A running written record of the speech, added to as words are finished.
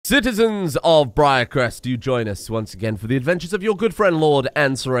Citizens of Propriopeixe, do you join us once again for the adventures of your good friend Lord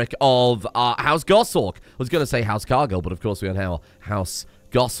Merryk of House Goshawk? I was going to say House Cargyll, but of course we are now House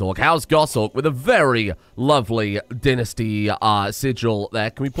Goshawk. House Goshawk with a very lovely dynasty sigil there.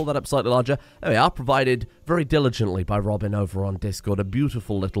 Can we pull that up slightly larger? There we are, provided very diligently by Robin over on Discord. A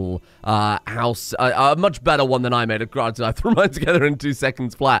beautiful little house, a much better one than I made. Granted, I threw mine together in 2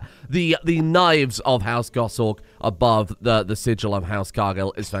 seconds flat. The knives of House Goshawk above the sigil of House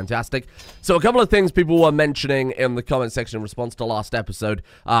Cargyll is fantastic. So a couple of things people were mentioning in the comment section in response to last episode.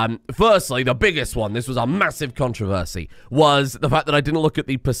 Firstly, the biggest one, this was a massive controversy, was the fact that I didn't look at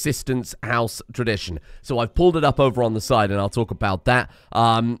the persistence house tradition. So I've pulled it up over on the side and I'll talk about that.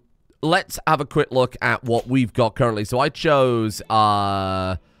 Let's have a quick look at what we've got currently. So I chose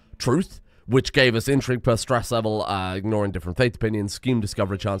Truth, which gave us intrigue per stress level, ignoring different faith opinions, scheme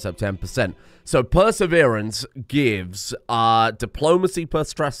discovery chance up 10%. So Perseverance gives diplomacy per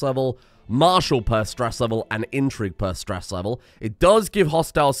stress level, martial per stress level, and intrigue per stress level. It does give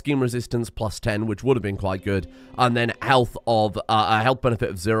hostile scheme resistance plus 10, which would have been quite good, and then health of a health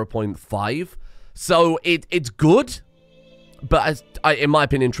benefit of 0.5. So it's good. But in my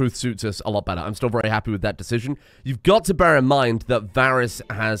opinion, Truth suits us a lot better. I'm still very happy with that decision. You've got to bear in mind that Varys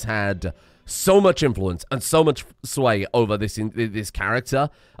has had so much influence and so much sway over this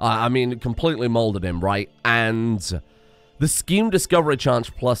character. I mean, it completely molded him, right? And the scheme discovery chance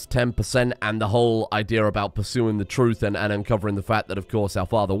plus 10% and the whole idea about pursuing the truth and uncovering the fact that, of course, our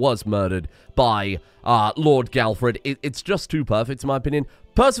father was murdered by Lord Galfred. It's just too perfect, in my opinion.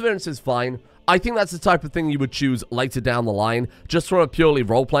 Perseverance is fine. I think that's the type of thing you would choose later down the line. Just from a purely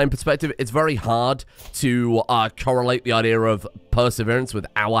role-playing perspective, it's very hard to correlate the idea of Perseverance with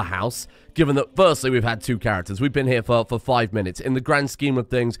our house, given that, firstly, we've had 2 characters. We've been here for 5 minutes. In the grand scheme of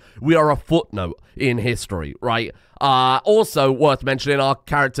things, we are a footnote in history, right? Also, worth mentioning, our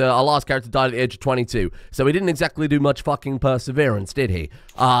last character died at the age of 22, so he didn't exactly do much fucking perseverance, did he?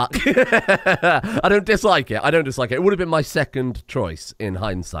 I don't dislike it. I don't dislike it. It would have been my second choice in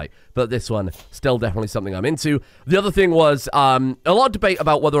hindsight, but this one, still definitely something I'm into. The other thing was, a lot of debate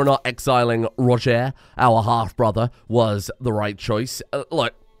about whether or not exiling Roger, our half-brother, was the right choice.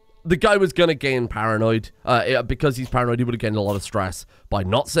 Look, the guy was going to gain paranoid. Because he's paranoid, he would have gained a lot of stress by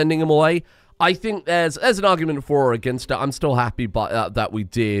not sending him away. I think there's an argument for or against it. I'm still happy that we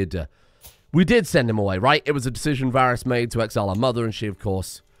did send him away, right? It was a decision Varys made to exile our mother, and she, of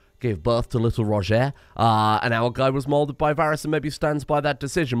course, gave birth to little Roger. And our guy was molded by Varys and maybe stands by that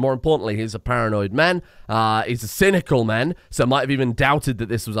decision. More importantly, he's a paranoid man. He's a cynical man, so might have even doubted that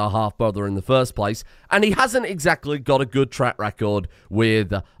this was our half-brother in the first place. And he hasn't exactly got a good track record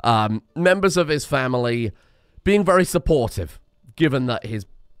with members of his family being very supportive, given that his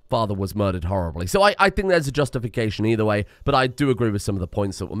father was murdered horribly. So I think there's a justification either way, but I do agree with some of the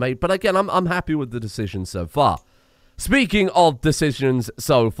points that were made. But again, I'm happy with the decision so far. Speaking of decisions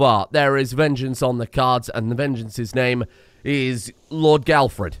so far, there is vengeance on the cards, and the vengeance's name is Lord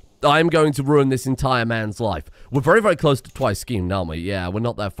Galfred. I'm going to ruin this entire man's life. We're very, very close to twice schemed, aren't we? Yeah, we're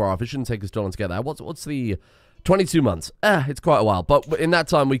not that far off. It shouldn't take us too long to get there. What's the 22 months? It's quite a while, but in that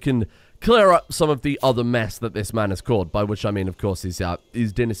time we can clear up some of the other mess that this man has caused, by which I mean, of course, his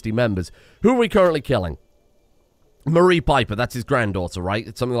dynasty members. Who are we currently killing? Marie Piper, that's his granddaughter, right?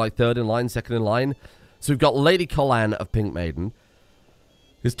 It's something like 3rd in line, 2nd in line. So we've got Lady Collan of Pink Maiden,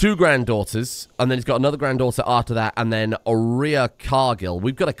 his 2 granddaughters, and then he's got another granddaughter after that, and then Merryk Cargyll.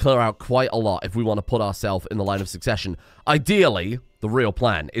 We've got to clear out quite a lot if we want to put ourselves in the line of succession. Ideally, the real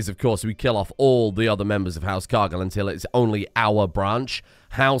plan is, of course, we kill off all the other members of House Cargyll until it's only our branch.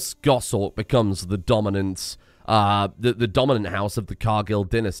 House Goshawk becomes the dominant, the dominant house of the Cargyll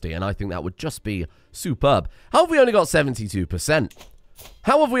dynasty, and I think that would just be superb. How have we only got 72%?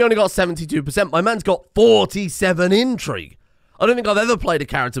 How have we only got 72%? My man's got 47 intrigue. I don't think I've ever played a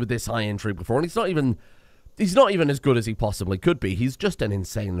character with this high intrigue before, and he's not even as good as he possibly could be. He's just an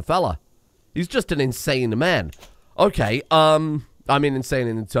insane fella. He's just an insane man. Okay, I mean insane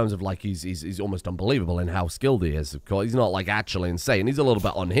in terms of, like, he's almost unbelievable in how skilled he is, of course. He's not, like, actually insane. He's a little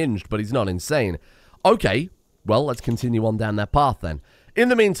bit unhinged, but he's not insane. Okay, well, let's continue on down that path then. In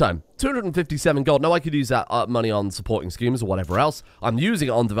the meantime, 257 gold. Now, I could use that money on supporting schemes or whatever else. I'm using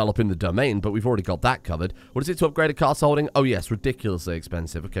it on developing the domain, but we've already got that covered. What is it to upgrade a castle holding? Oh, yes, ridiculously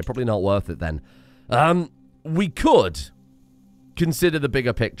expensive. Okay, probably not worth it then. We could consider the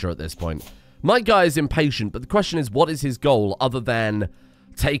bigger picture at this point. My guy is impatient, but the question is, what is his goal other than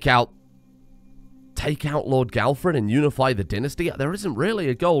take out Lord Galfred and unify the dynasty? There isn't really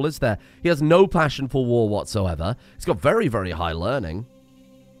a goal, is there? He has no passion for war whatsoever. He's got very, very high learning.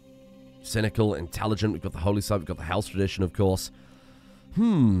 Cynical, intelligent. We've got the holy site. We've got the house tradition, of course.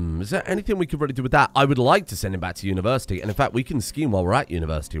 Is there anything we could really do with that? I would like to send him back to university. And in fact, we can scheme while we're at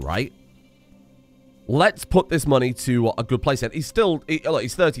university, right? Let's put this money to a good place. And he's still, look,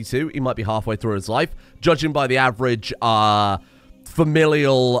 he's 32. He might be halfway through his life. Judging by the average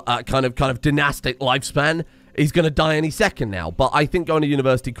familial kind of dynastic lifespan, he's going to die any second now. But I think going to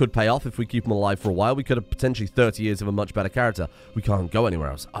university could pay off if we keep him alive for a while. We could have potentially 30 years of a much better character. We can't go anywhere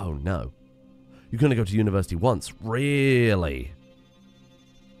else. Oh, no. You're going to go to university once. Really?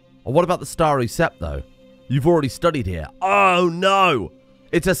 Or what about the Starry Sept, though? You've already studied here. Oh, no!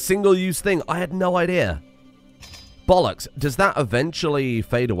 It's a single-use thing. I had no idea. Bollocks. Does that eventually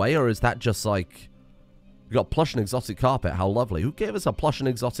fade away, or is that just like... You got plush and exotic carpet. How lovely. Who gave us a plush and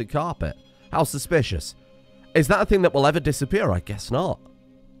exotic carpet? How suspicious. Is that a thing that will ever disappear? I guess not.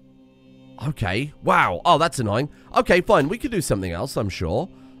 Okay. Wow. Oh, that's annoying. Okay, fine. We could do something else, I'm sure.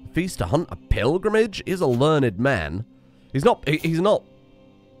 Feast to hunt a pilgrimage? He's a learned man. He's not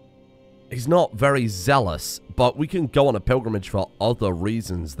very zealous, but we can go on a pilgrimage for other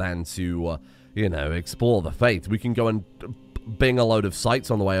reasons than to, you know, explore the faith. We can go and bing a load of sites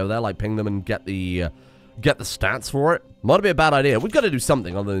on the way over there, like ping them and get the stats for it. Might be a bad idea. We've got to do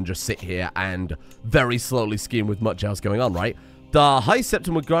something other than just sit here and very slowly scheme with much else going on, right? The High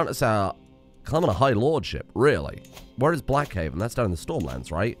Septon would grant us our claim on a High Lordship. Really? Where is Blackhaven? That's down in the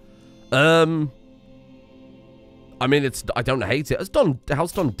Stormlands, right? I mean, I don't hate it. It's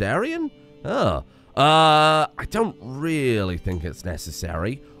House Dondarrion? Oh. I don't really think it's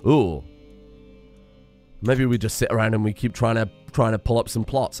necessary. Ooh. Maybe we just sit around and we keep trying to pull up some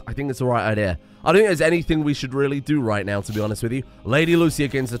plots. I think it's the right idea. I don't think there's anything we should really do right now, to be honest with you. Lady Lucy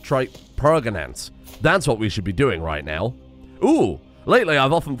against the Propriopeixe. That's what we should be doing right now. Ooh. Lately,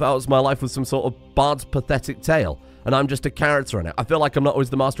 I've often felt my life was some sort of bard's pathetic tale, and I'm just a character in it. I feel like I'm not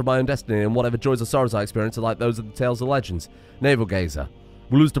always the master of my own destiny, and whatever joys or sorrows I experience are like those of the tales of legends. Navel gazer.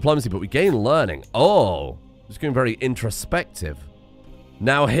 We lose diplomacy, but we gain learning. Oh. Just getting very introspective.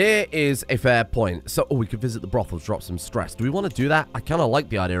 Now, here is a fair point. So, we could visit the brothels, drop some stress. Do we want to do that? I kind of like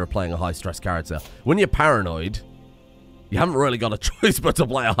the idea of playing a high-stress character. When you're paranoid, you haven't really got a choice but to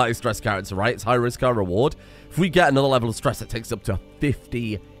play a high-stress character, right? It's high risk, high reward. If we get another level of stress, it takes up to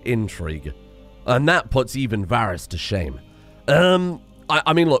 50 intrigue. And that puts even Varys to shame.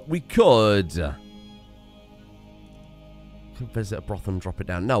 I mean, look, we could visit a brothel and drop it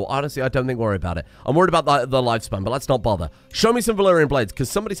down. No, honestly, I don't think worry about it. I'm worried about the lifespan, but let's not bother. Show me some Valyrian blades, because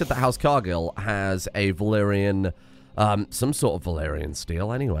somebody said that House Cargyll has a Valyrian, some sort of Valyrian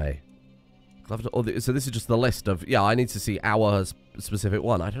steel anyway. So this is just the list of, yeah, I need to see our specific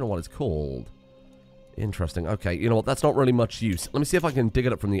one. I don't know what it's called. Interesting. Okay, you know what? That's not really much use. Let me see if I can dig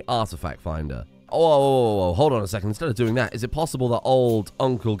it up from the artifact finder. Oh, hold on a second. Instead of doing that, is it possible that old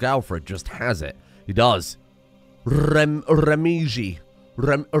Uncle Galfred just has it? He does. Remige.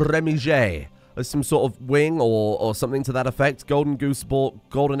 There's some sort of wing or something to that effect. Golden Goose brought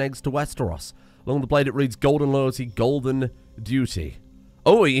golden eggs to Westeros. Along the blade it reads golden loyalty, golden duty.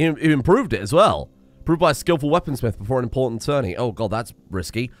 Oh, he improved it as well. Improved by a skillful weaponsmith before an important tourney. Oh god, that's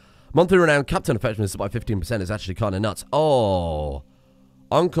risky. Monthly renowned captain effectiveness by 15% is actually kind of nuts. Oh.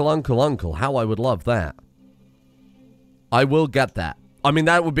 Uncle, how I would love that. I will get that. I mean,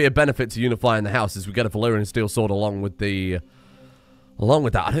 that would be a benefit to unifying the house, is we get a Valyrian steel sword along with that. I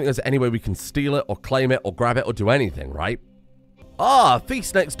don't think there's any way we can steal it or claim it or grab it or do anything, right? Ah,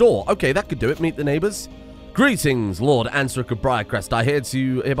 feast next door. Okay, that could do it. Meet the neighbors. Greetings, Lord Ansric of Briarcrest. I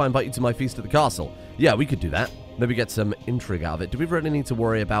hereby invite you to my feast at the castle. Yeah, we could do that. Maybe get some intrigue out of it. Do we really need to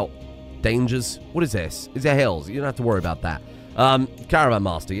worry about dangers? What is this? Is there hills? You don't have to worry about that. Caravan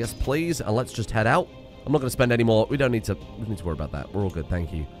master, yes, please. And let's just head out. I'm not going to spend any more. We don't need to worry about that. We're all good,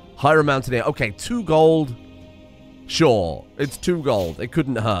 thank you. Hiram Mountaineer. Okay, 2 gold. Sure, it's 2 gold. It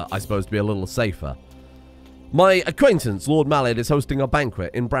couldn't hurt, I suppose, to be a little safer. My acquaintance, Lord Mallard, is hosting a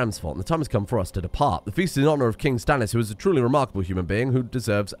banquet in Bramsfort, and the time has come for us to depart. The feast is in honor of King Stannis, who is a truly remarkable human being who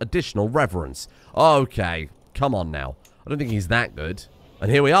deserves additional reverence. Okay, come on now. I don't think he's that good.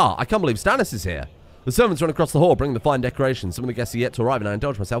 And here we are. I can't believe Stannis is here. The servants run across the hall, bringing the fine decorations. Some of the guests are yet to arrive, and I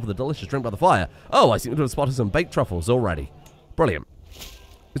indulge myself with a delicious drink by the fire. Oh, I seem to have spotted some baked truffles already. Brilliant.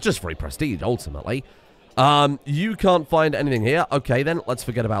 It's just free prestige, ultimately. You can't find anything here. Okay, then, let's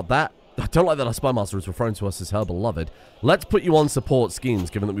forget about that. I don't like that our spy master is referring to us as her beloved. Let's put you on support schemes,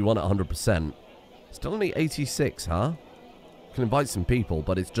 given that we want it 100%. Still only 86, huh? Can invite some people,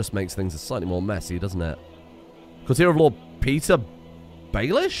 but it just makes things slightly more messy, doesn't it? Because here of Lord Peter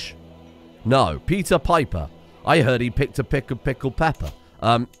Baelish? No, Peter Piper. I heard he picked a pickled pepper.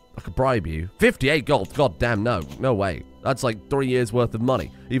 I could bribe you. 58 gold. God damn, no. No way. That's like 3 years worth of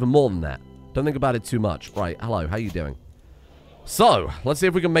money. Even more than that. Don't think about it too much. Right, hello, how you doing? So, let's see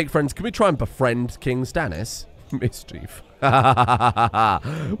if we can make friends. Can we try and befriend King Stannis? Mischief.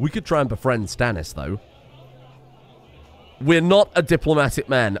 We could try and befriend Stannis, though. We're not a diplomatic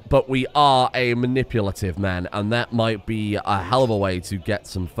man, but we are a manipulative man, and that might be a hell of a way to get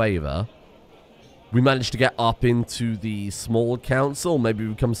some favor. We managed to get up into the small council. Maybe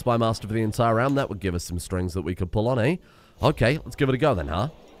become spy master for the entire round. That would give us some strings that we could pull on, eh? Okay, let's give it a go then, huh?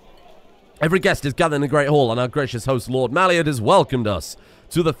 Every guest is gathered in the Great Hall, and our gracious host, Lord Malliard, has welcomed us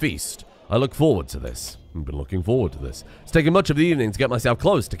to the feast. I look forward to this. I've been looking forward to this. It's taken much of the evening to get myself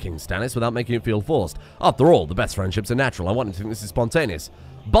close to King Stannis without making it feel forced. After all, the best friendships are natural. I want to think this is spontaneous.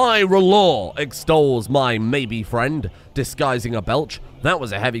 By Rylock, extols my maybe friend, disguising a belch. That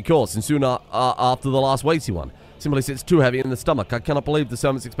was a heavy course, and soon after the last weighty one. Simply sits too heavy in the stomach. I cannot believe the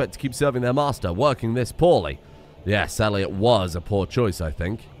servants expect to keep serving their master, working this poorly. Yes, sadly, it was a poor choice, I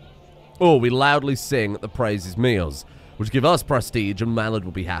think. Oh, we loudly sing the praises meals, which give us prestige, and Mallard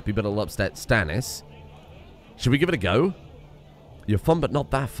will be happy, but it'll upset Stannis. Should we give it a go? You're fun, but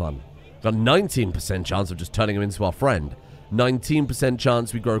not that fun. Got a 19% chance of just turning him into our friend. 19%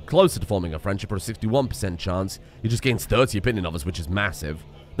 chance we grow closer to forming a friendship, or a 61% chance he just gains 30 opinion of us, which is massive.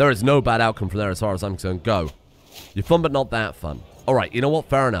 There is no bad outcome from there as far as I'm concerned. Go. You're fun, but not that fun. Alright, you know what?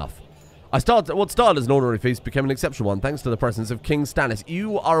 Fair enough. What started as an ordinary feast became an exceptional one, thanks to the presence of King Stannis.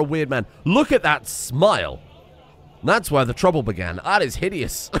 You are a weird man. Look at that smile. That's where the trouble began. That is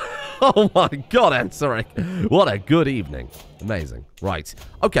hideous. Oh my god, Ansaric. What a good evening. Amazing. Right.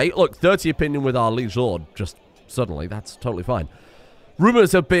 Okay, look, 30 opinion with our liege lord. Just suddenly, that's totally fine.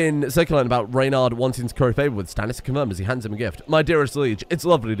 Rumors have been circulating about Reynard wanting to curry favor with Stannis, confirmed as he hands him a gift. My dearest liege, it's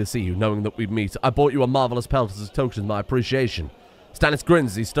lovely to see you, knowing that we meet. I bought you a marvelous pelt as a token of my appreciation. Stannis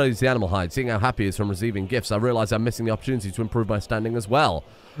grins as he studies the animal hide. Seeing how happy he is from receiving gifts, I realize I'm missing the opportunity to improve my standing as well.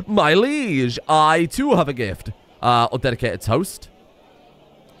 My liege, I too have a gift. Or dedicated toast.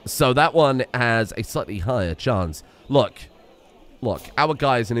 So that one has a slightly higher chance. Look, our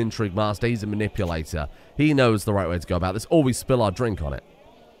guy is an intrigue master. He's a manipulator. He knows the right way to go about this. Or we spill our drink on it.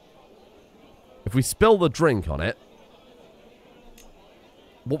 If we spill the drink on it,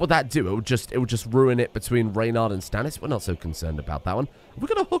 what would that do? It would just ruin it between Reynard and Stannis. We're not so concerned about that one. Have we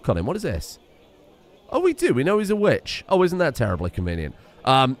got a hook on him? What is this? Oh, we do. We know he's a witch. Oh, isn't that terribly convenient?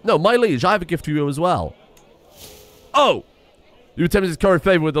 No, my liege, I have a gift for you as well. Oh! You attempted to curry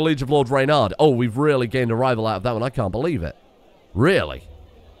favor with the liege of Lord Reynard. Oh, we've really gained a rival out of that one. I can't believe it. Really?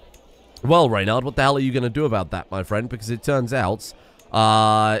 Well, Reynard, what the hell are you going to do about that, my friend? Because it turns out,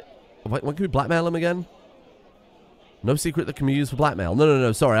 when can we blackmail him again? No secret that can be used for blackmail.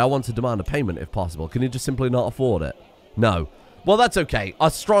 No, sorry. I want to demand a payment if possible. Can he just simply not afford it? No. Well, that's okay.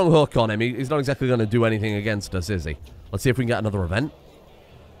 A strong hook on him. He's not exactly going to do anything against us, is he? Let's see if we can get another event.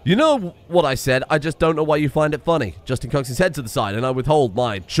 You know what I said, I just don't know why you find it funny. Justin cocks his head to the side, and I withhold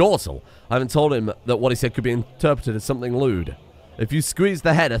my chortle. I haven't told him that what he said could be interpreted as something lewd. If you squeeze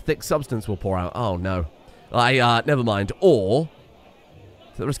the head, a thick substance will pour out. Oh, no. Never mind. Or,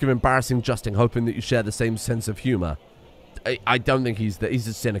 at the risk of embarrassing Justin, hoping that you share the same sense of humor. I don't think he's a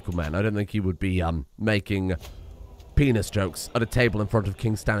cynical man. I don't think he would be, making penis jokes at a table in front of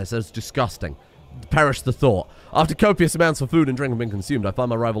King Stannis. That's disgusting. Perish the thought. After copious amounts of food and drink have been consumed, I find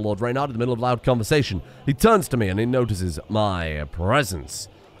my rival Lord Reynard in the middle of loud conversation. He turns to me and he notices my presence.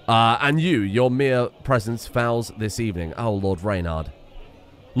 And your mere presence fouls this evening. Oh, Lord Reynard.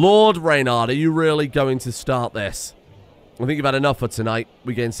 Lord Reynard, are you really going to start this? I think you've had enough for tonight.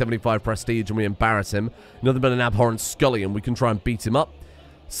 We gain 75 prestige and we embarrass him. Nothing but an abhorrent scullion. We can try and beat him up.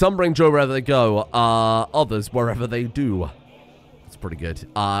 Some bring joy wherever they go. Others wherever they do. Pretty good.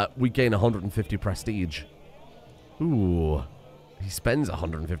 We gain 150 prestige. Ooh. He spends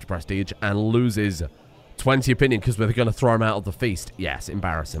 150 prestige and loses 20 opinion because we're going to throw him out of the feast. Yes,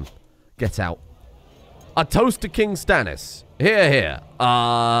 embarrass him. Get out. A toast to King Stannis. Here.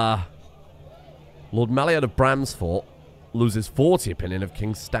 Lord Malliard of Bramsfort loses 40 opinion of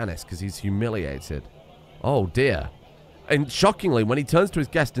King Stannis because he's humiliated. Oh, dear. And shockingly, when he turns to his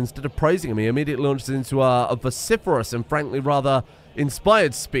guest, instead of praising him, he immediately launches into a vociferous and frankly rather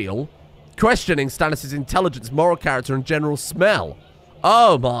inspired spiel, questioning Stannis' intelligence, moral character, and general smell.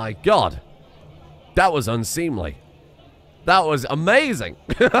 Oh my god. That was unseemly. That was amazing.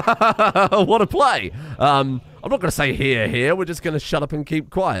 What a play. I'm not going to say here. We're just going to shut up and keep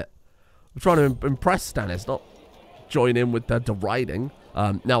quiet. We're trying to impress Stannis, not join in with the deriding.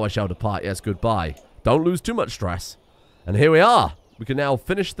 Now I shall depart. Yes, goodbye. Don't lose too much stress. And here we are. We can now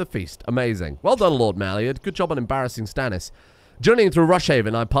finish the feast. Amazing. Well done, Lord Malliard. Good job on embarrassing Stannis. Journeying through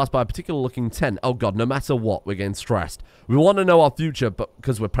Rushhaven, I passed by a particular-looking tent. Oh, God, no matter what, we're getting stressed. We want to know our future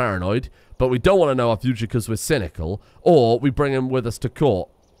because we're paranoid, but we don't want to know our future because we're cynical, or we bring him with us to court,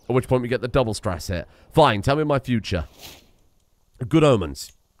 at which point we get the double stress hit. Fine, tell me my future. Good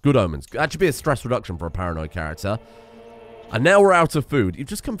omens. Good omens. That should be a stress reduction for a paranoid character. And now we're out of food. You've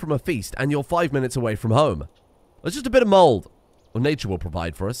just come from a feast, and you're 5 minutes away from home. There's just a bit of mold. Well, nature will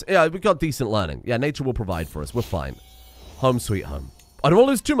provide for us. Yeah, we've got decent learning. Yeah, nature will provide for us. We're fine. Home sweet home. I don't want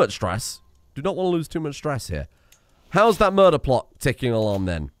to lose too much stress. Do not want to lose too much stress here. How's that murder plot ticking along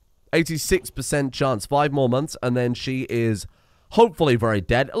then? 86% chance. 5 more months, and then she is hopefully very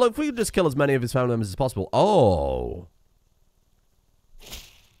dead. Look, if we could just kill as many of his family members as possible. Oh.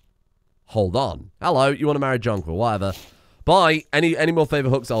 Hold on. Hello, you want to marry Jonquil? Whatever. Bye. Any more favor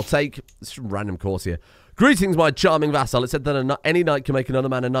hooks I'll take. It's a random course here. Greetings, my charming vassal. It said that any knight can make another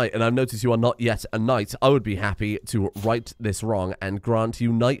man a knight, and I've noticed you are not yet a knight. I would be happy to right this wrong and grant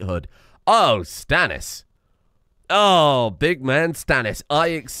you knighthood. Oh, Stannis. Oh, big man Stannis. I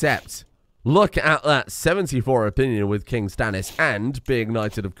accept. Look at that 74 opinion with King Stannis, and being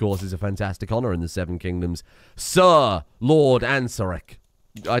knighted, of course, is a fantastic honor in the Seven Kingdoms. Sir Lord Ansaric.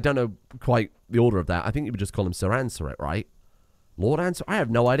 I don't know quite the order of that. I think you would just call him Sir Ansaric, right? Lord Ansaric? I have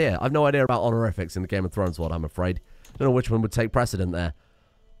no idea. I have no idea about honorifics in the Game of Thrones world, I'm afraid. Don't know which one would take precedent there.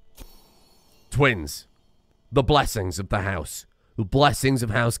 Twins. The blessings of the house. The blessings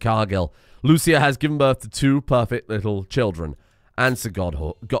of House Cargyll. Lucia has given birth to 2 perfect little children. Answer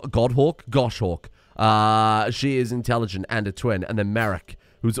Godhawk. Godhawk? Goshhawk. She is intelligent and a twin. And then Merryk,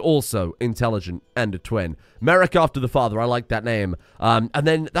 who's also intelligent and a twin. Merryk after the father. I like that name. And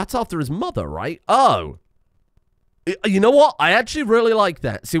then that's after his mother, right? Oh. You know what? I actually really like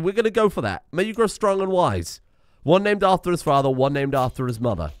that. See, we're going to go for that. May you grow strong and wise. One named after his father, one named after his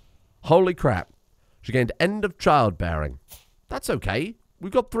mother. Holy crap. She gained end of childbearing. That's okay.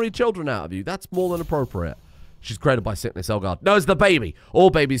 We've got 3 children out of you. That's more than appropriate. She's created by sickness. Oh, God. No, it's the baby. All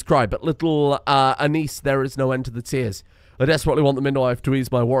babies cry, but little Anise, there is no end to the tears. I desperately want the midwife to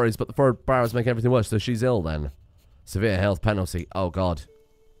ease my worries, but the furrowed brows make everything worse, so she's ill then. Severe health penalty. Oh, God.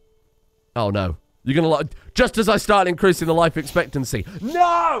 Oh, no. You're going to just as I start increasing the life expectancy.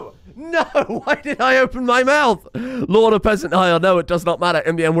 No! No! Why did I open my mouth? Lord of Peasant Hire, no, it does not matter.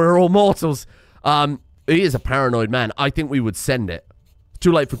 In the end, we're all mortals. He is a paranoid man. I think we would send it.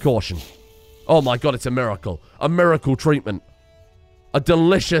 Too late for caution. Oh my God, it's a miracle. A miracle treatment. A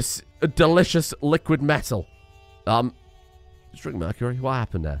delicious liquid metal. Just drink mercury? What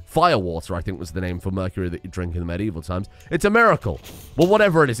happened there? Firewater, I think, was the name for mercury that you drink in the medieval times. It's a miracle. Well,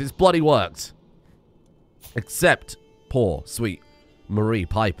 whatever it is, it's bloody worked. Except poor, sweet Marie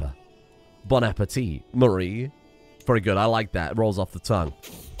Piper. Bon appetit, Marie. Very good, I like that. It rolls off the tongue.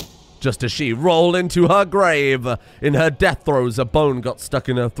 Just as she rolled into her grave. In her death throes, a bone got stuck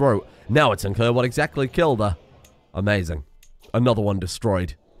in her throat. Now it's unclear what exactly killed her. Amazing. Another one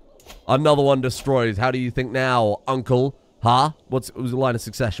destroyed. Another one destroyed. How do you think now, uncle? Huh? It was a line of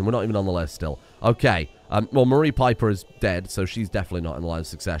succession. We're not even on the list still. Okay. Well, Marie Piper is dead, so she's definitely not in the line of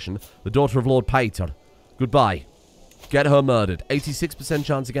succession. The daughter of Lord Pater. Goodbye. Get her murdered. 86%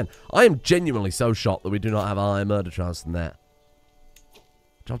 chance again. I am genuinely so shocked that we do not have a higher murder chance than that.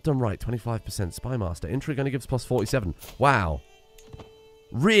 Job done right. 25%. Spymaster. Intrigue only gives plus 47. Wow.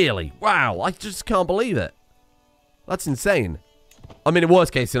 Really? Wow. I just can't believe it. That's insane. I mean, in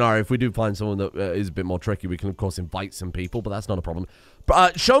worst case scenario, if we do find someone that is a bit more tricky, we can, of course, invite some people, but that's not a problem.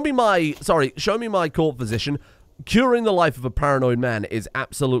 But, show me my court physician. Curing the life of a paranoid man is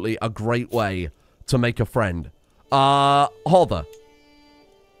absolutely a great way to make a friend. Hother.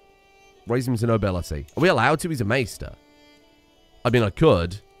 Raise him to nobility. Are we allowed to? He's a maester. I mean, I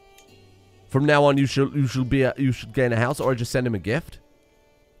could. From now on, you should gain a house, or I just send him a gift.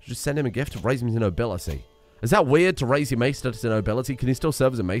 Just send him a gift to raise him to nobility. Is that weird to raise your maester to nobility? Can he still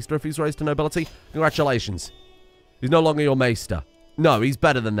serve as a maester if he's raised to nobility? Congratulations. He's no longer your maester. No, he's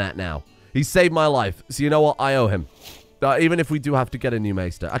better than that now. He saved my life. So you know what? I owe him. Even if we do have to get a new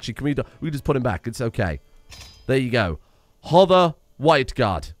maester. Actually, we just put him back. It's okay. There you go. Hother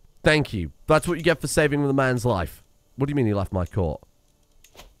Whiteguard. Thank you. That's what you get for saving the man's life. What do you mean he left my court?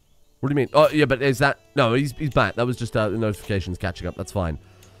 What do you mean? Oh, yeah, but is that... No, he's back. That was just the notifications catching up. That's fine.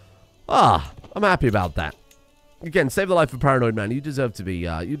 Ah, I'm happy about that. Again, save the life of a paranoid man. You deserve to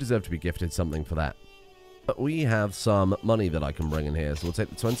be gifted something for that. But we have some money that I can bring in here. So we'll take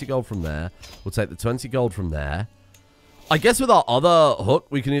the 20 gold from there. We'll take the 20 gold from there. I guess with our other hook,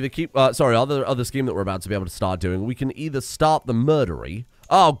 we can either keep... other scheme that we're about to be able to start doing. We can either start the murdery.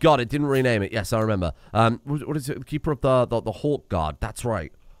 Oh, God, it didn't rename it. Yes, I remember. What is it? Keeper of the Hawk Guard. That's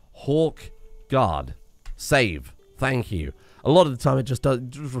right. Hawk Guard. Save. Thank you. A lot of the time, it just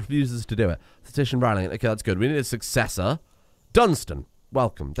refuses to do it. Petition rallying. Okay, that's good. We need a successor. Dunstan.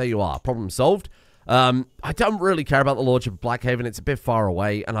 Welcome. There you are. Problem solved. I don't really care about the Lordship of Blackhaven. It's a bit far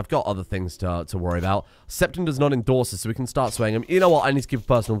away, and I've got other things to worry about. Septon does not endorse us, so we can start swaying him. You know what? I need to keep a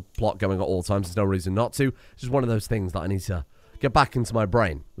personal plot going at all times. There's no reason not to. It's just one of those things that I need to get back into my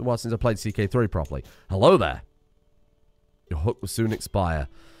brain. Well, since I played CK3 properly. Hello there. Your hook will soon expire.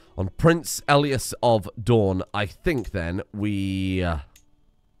 On Prince Elias of Dawn, I think then we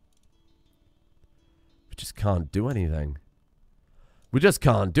just can't do anything. We just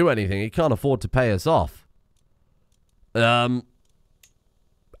can't do anything. He can't afford to pay us off. I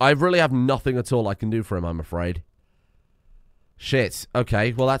really have nothing at all I can do for him, I'm afraid. Shit.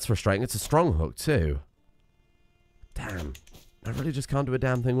 Okay, well, that's frustrating. It's a strong hook, too. Damn. I really just can't do a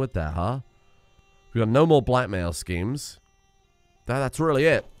damn thing with that, huh? We've got no more blackmail schemes. That's really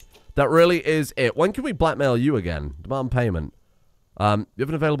it. That really is it. When can we blackmail you again? Demand payment. You have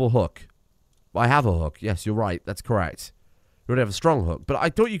an available hook. I have a hook. Yes, you're right. That's correct. You already have a strong hook. But I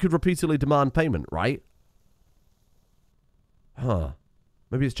thought you could repeatedly demand payment, right? Huh.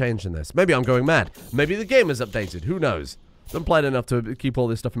 Maybe it's changed in this. Maybe I'm going mad. Maybe the game is updated. Who knows? I haven't played enough to keep all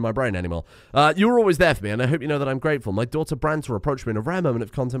this stuff in my brain anymore. You were always there for me, and I hope you know that I'm grateful. My daughter Brantor approached me in a rare moment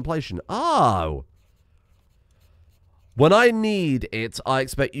of contemplation. Oh! When I need it, I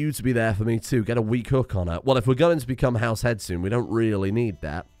expect you to be there for me too. Get a weak hook on her. Well, if we're going to become house head soon, we don't really need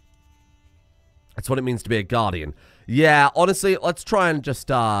that. That's what it means to be a guardian. Yeah, honestly, let's try and just,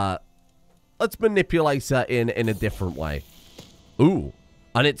 let's manipulate her in a different way. Ooh.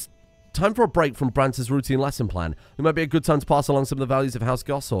 And it's time for a break from Brantor's routine lesson plan. It might be a good time to pass along some of the values of House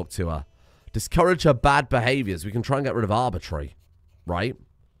Goshawk to her. Discourage her bad behaviors. We can try and get rid of arbitrary. Right?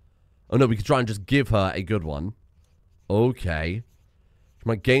 Oh, no, we could try and just give her a good one. Okay. She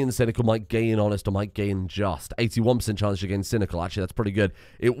might gain cynical, might gain honest, or might gain just. 81% chance to gain cynical. Actually, that's pretty good.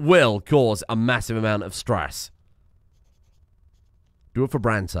 It will cause a massive amount of stress. Do it for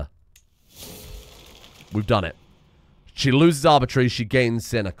Brantor. We've done it. She loses arbitrary, she gains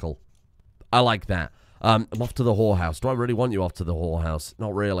cynical. I like that. I'm off to the whorehouse. Do I really want you off to the whorehouse?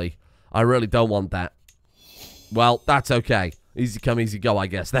 Not really. I really don't want that. Well, that's okay. Easy come, easy go, I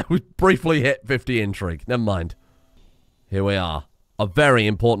guess. That was briefly hit 50 intrigue. Never mind. Here we are. A very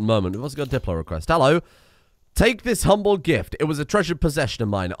important moment. We've also got a Diplo request. Hello. Take this humble gift. It was a treasured possession of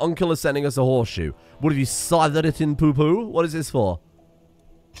mine. Uncle is sending us a horseshoe. What have you slathered it in poo-poo? What is this for?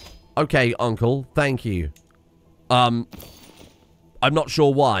 Okay, Uncle. Thank you. I'm not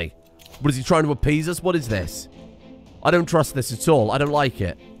sure why. What, is he trying to appease us? What is this? I don't trust this at all. I don't like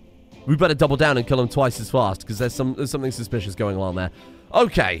it. We better double down and kill him twice as fast, because there's something suspicious going on there.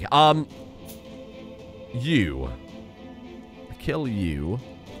 Okay, you. Kill you.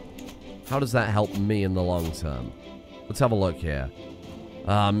 How does that help me in the long term? Let's have a look here.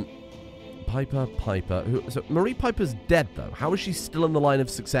 Piper. So Marie Piper's dead, though. How is she still in the line of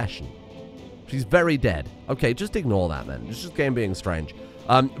succession? She's very dead. Okay, just ignore that, then. It's just game being strange.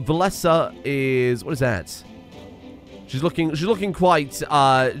 Valessa is... What is that? She's looking quite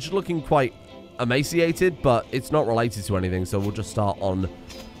emaciated, but it's not related to anything, so we'll just start on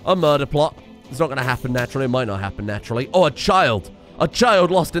a murder plot. It's not going to happen naturally. It might not happen naturally. Oh, a child! A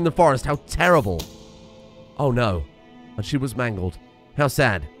child lost in the forest. How terrible. Oh, no. And she was mangled. How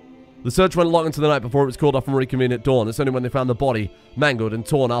sad. The search went long into the night before it was called off and reconvened at dawn. It's only when they found the body mangled and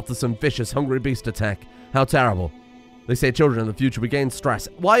torn after some vicious, hungry beast attack. How terrible. They say children in the future, we gain stress.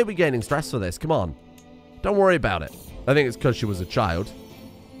 Why are we gaining stress for this? Come on. Don't worry about it. I think it's because she was a child.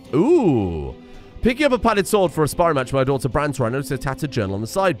 Ooh. Picking up a padded sword for a sparring match with my daughter Brantor, I noticed a tattered journal on the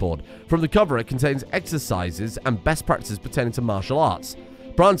sideboard. From the cover, it contains exercises and best practices pertaining to martial arts.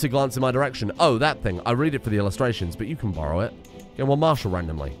 Brantor glanced in my direction. Oh, that thing. I read it for the illustrations, but you can borrow it. Okay, well, martial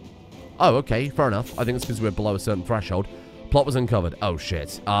randomly. Oh, okay, fair enough. I think it's because we're below a certain threshold. Plot was uncovered. Oh,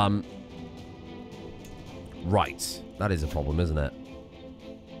 shit. Right. That is a problem, isn't it?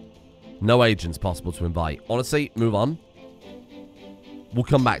 No agents possible to invite. Honestly, move on. We'll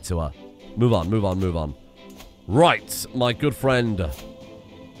come back to her. Move on, move on, move on. Right, my good friend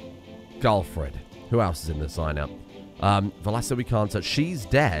Galfred. Who else is in this lineup? Valessa we can't touch. She's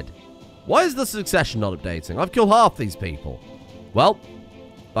dead. Why is the succession not updating? I've killed half these people. Well,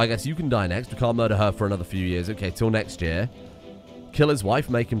 I guess you can die next. We can't murder her for another few years. Okay, till next year. Kill his wife,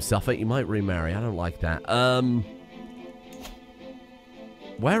 make him suffer. He might remarry. I don't like that.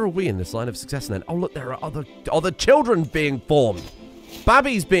 Where are we in this line of success then? Oh, look, there are other children being formed.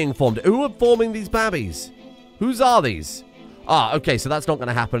 Babbies being formed. Who are forming these babbies? Whose are these? Ah, okay, so that's not going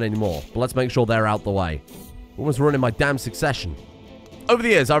to happen anymore. But let's make sure they're out the way. Almost ruining my damn succession. Over the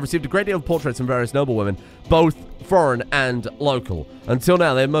years, I've received a great deal of portraits from various noblewomen, both foreign and local. Until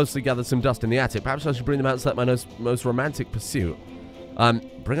now, they've mostly gathered some dust in the attic. Perhaps I should bring them out and select my most romantic pursuit.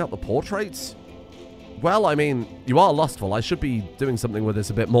 Bring out the portraits? Well, I mean, you are lustful. I should be doing something with this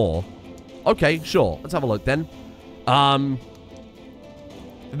a bit more. Okay, sure. Let's have a look then.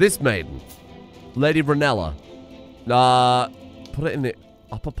 This maiden. Lady Ranella. Put it in the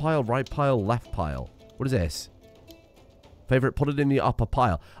upper pile, right pile, left pile. What is this? Favorite, put it in the upper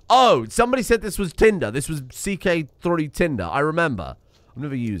pile. Oh, somebody said this was Tinder. This was CK3 Tinder. I remember. I've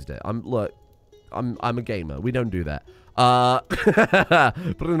never used it. I'm a gamer. We don't do that.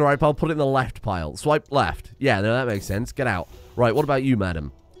 Put it in the right pile, put it in the left pile. Swipe left. Yeah, no, that makes sense. Get out. Right, what about you,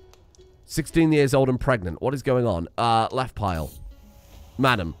 madam? 16 years old and pregnant. What is going on? Left pile.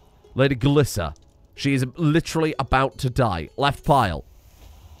 Madam. Lady Glissa. She is literally about to die. Left pile.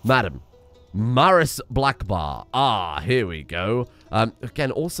 Madam. Maris Blackbar. Ah, here we go.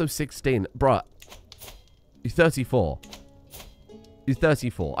 Again, also 16. Bruh. You're 34. You're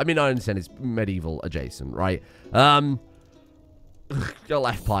 34. I mean, I understand it's medieval adjacent, right? Go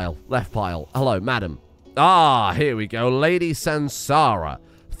left pile. Left pile. Hello, madam. Ah, here we go. Lady Sansara.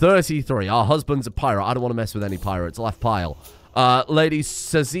 33. Our husband's a pirate. I don't want to mess with any pirates. Left pile. Lady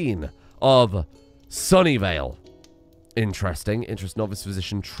Sazine of Sunnyvale. Interesting. Interest, novice,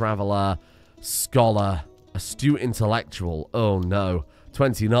 physician, traveler, scholar, astute intellectual. Oh, no.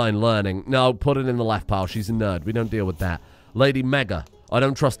 29, learning. No, put it in the left pile. She's a nerd. We don't deal with that. Lady Mega. I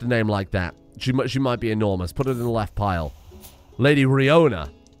don't trust a name like that. She might be enormous. Put it in the left pile. Lady Riona.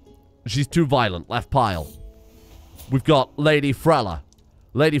 She's too violent. Left pile. We've got Lady Frella.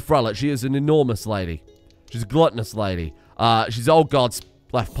 Lady Frella. She is an enormous lady. She's a gluttonous lady. She's old gods.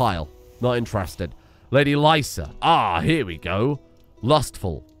 Left pile. Not interested. Lady Lysa. Ah, here we go.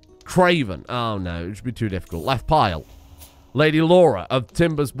 Lustful. Craven. Oh, no. It should be too difficult. Left pile. Lady Laura of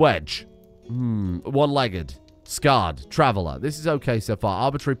Timber's Wedge. One-legged. Scarred. Traveler. This is okay so far.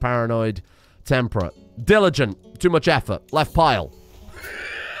 Arbitrary, paranoid, temperate. Diligent. Too much effort. Left pile.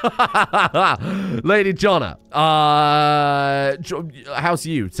 Lady Jonna. How's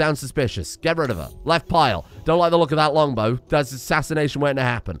you? Sounds suspicious. Get rid of her. Left pile. Don't like the look of that longbow. That's assassination waiting to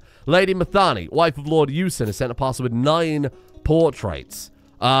happen. Lady Mathani, wife of Lord Yusin, has sent a parcel with 9 portraits.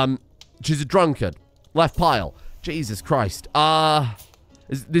 She's a drunkard. Left pile. Jesus Christ.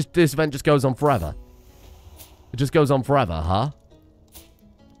 This event just goes on forever. It just goes on forever, huh?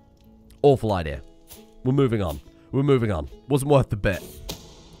 Awful idea. We're moving on. We're moving on. Wasn't worth the bit.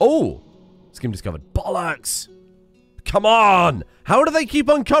 Oh! Scheme discovered. Bollocks! Come on! How do they keep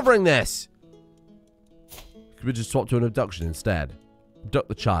uncovering this? Could we just swap to an abduction instead? Abduct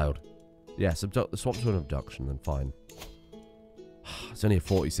the child. Yes, swap to an abduction, then fine. It's only a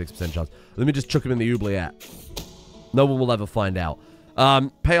 46% chance. Let me just chuck him in the oubliette. No one will ever find out.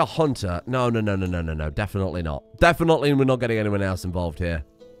 Pay a hunter. No. Definitely not. Definitely we're not getting anyone else involved here.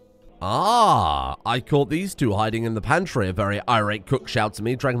 Ah, I caught these two hiding in the pantry. A very irate cook shouts at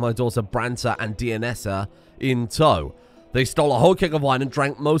me, dragging my daughter Branta and Dianessa in tow. They stole a whole keg of wine and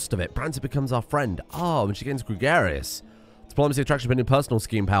drank most of it. Branta becomes our friend. Oh, and she gains gregarious. Diplomacy, attraction, opinion, personal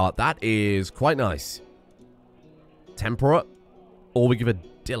scheme power. That is quite nice. Temperate. Or we give a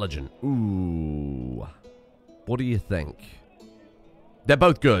diligent. Ooh. What do you think? They're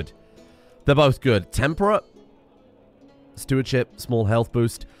both good. They're both good. Temperate. Stewardship. Small health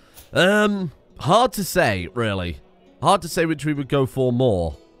boost. Hard to say, really. Hard to say which we would go for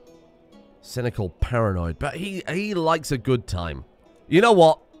more. Cynical, paranoid. But he likes a good time. You know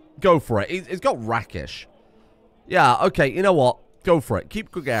what? Go for it. He's got rakish. Yeah, okay. You know what? Go for it.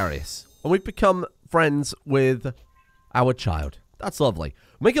 Keep gregarious. And we've become friends with our child. That's lovely.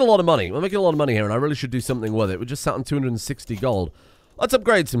 We're making a lot of money. We're making a lot of money here, and I really should do something with it. We're just sat on 260 gold. Let's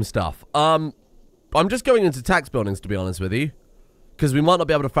upgrade some stuff. I'm just going into tax buildings, to be honest with you. Because we might not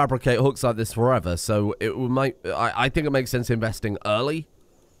be able to fabricate hooks like this forever, so I think it makes sense investing early.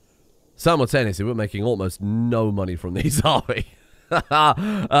 Simultaneously, we're making almost no money from these, are we?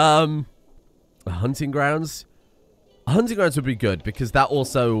 Hunting grounds? Hunting grounds would be good, because that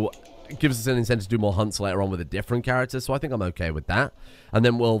also gives us an incentive to do more hunts later on with a different character, so I think I'm okay with that. And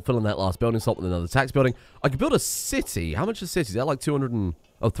then we'll fill in that last building slot with another tax building. I could build a city. How much is cities? They're like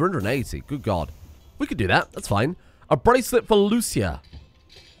 380. Good God. We could do that. That's fine. A bracelet for Lucia.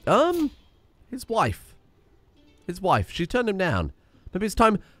 His wife. His wife. She turned him down. Maybe it's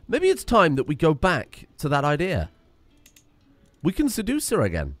time that we go back to that idea. We can seduce her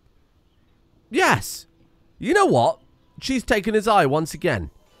again. Yes. You know what? She's taken his eye once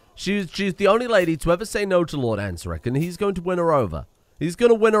again. She's the only lady to ever say no to Lord Anseric, and he's going to win her over. He's going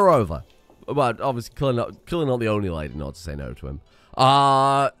to win her over. Well, obviously, clearly not the only lady not to say no to him.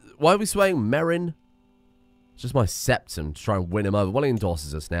 Why are we swaying Meryn? It's just my septum to try and win him over. Well, he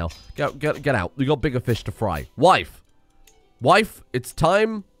endorses us now. Get out. We got bigger fish to fry. Wife. Wife, it's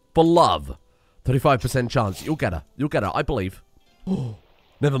time for love. 35% chance. You'll get her. You'll get her. I believe.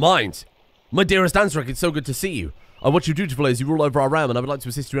 Never mind. My dearest Ansric, it's so good to see you. I watch you dutifully as you rule over our realm, and I would like to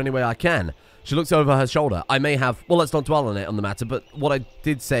assist you any way I can. She looks over her shoulder. I may have... Well, let's not dwell on it on the matter, but what I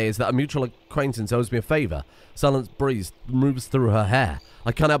did say is that a mutual acquaintance owes me a favour. Silent breeze moves through her hair.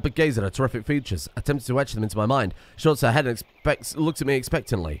 I can't help but gaze at her terrific features, attempting to etch them into my mind. She nods her head and looks at me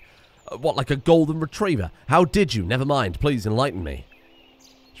expectantly. What, like a golden retriever? How did you? Never mind. Please enlighten me.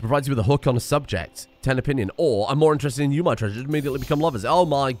 She provides you with a hook on a subject, 10 opinion, or I'm more interested in you, my treasure, immediately become lovers. Oh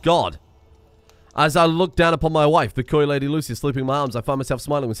my god. As I look down upon my wife, the coy Lady Lucy sleeping in my arms, I find myself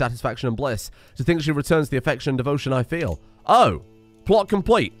smiling with satisfaction and bliss. To think she returns the affection and devotion I feel. Oh, plot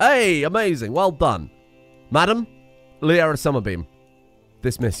complete. Hey, amazing. Well done. Madam, Liara Summerbeam,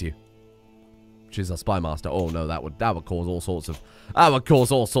 dismiss you. She's a spy master. Oh no, that would cause all sorts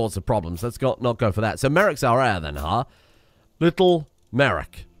of problems. Let's not go for that. So Merryk's our heir then, huh? Little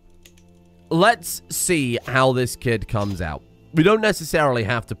Merryk. Let's see how this kid comes out. We don't necessarily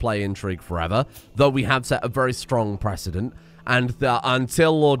have to play intrigue forever, though we have set a very strong precedent. And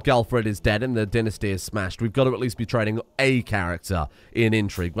until Lord Galfred is dead and the dynasty is smashed, we've got to at least be training a character in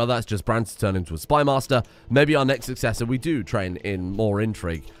intrigue. Well, that's just Bran to turn into a spy master. Maybe our next successor we do train in more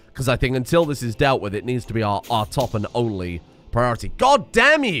intrigue. Because I think until this is dealt with, it needs to be our top and only priority. God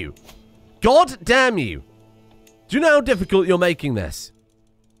damn you! God damn you! Do you know how difficult you're making this?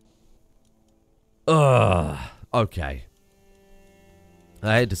 Okay.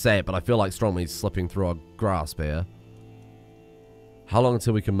 I hate to say it, but I feel like Strongme's slipping through our grasp here. How long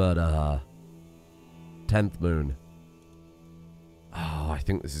until we can murder her? 10th moon. Oh, I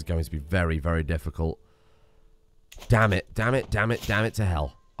think this is going to be very, very difficult. Damn it, damn it, damn it, damn it to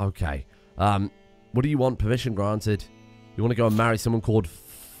hell. Okay. What do you want? Permission granted. You want to go and marry someone called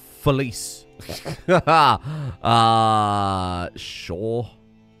Felice? Sure.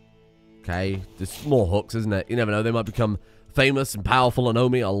 Okay. There's more hooks, isn't it? You never know. They might become famous and powerful and owe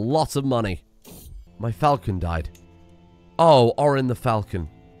me a lot of money. My falcon died. Oh, Orin the falcon.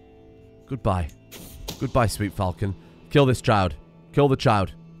 Goodbye. Goodbye, sweet falcon. Kill this child. Kill the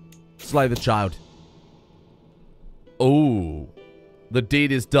child. Slay the child. Oh. The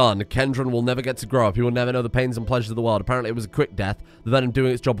deed is done. Kendron will never get to grow up. He will never know the pains and pleasures of the world. Apparently, it was a quick death. The venom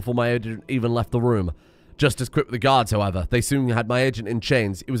doing its job before my agent even left the room. Just as quick with the guards, however. They soon had my agent in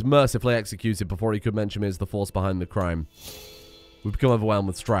chains. He was mercifully executed before he could mention me as the force behind the crime. We've become overwhelmed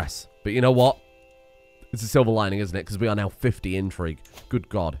with stress. But you know what? It's a silver lining, isn't it? Because we are now 50 intrigue. Good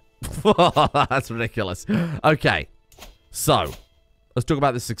God. That's ridiculous. Okay. So, let's talk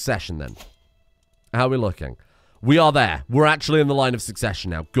about the succession then. How are we looking? We are there. We're actually in the line of succession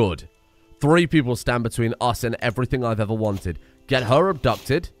now. Good. 3 people stand between us and everything I've ever wanted. Get her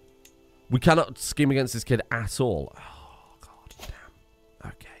abducted. We cannot scheme against this kid at all. Oh, God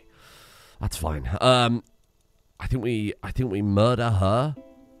damn. Okay. That's fine. I think we murder her.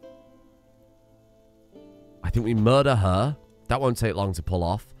 I think we murder her. That won't take long to pull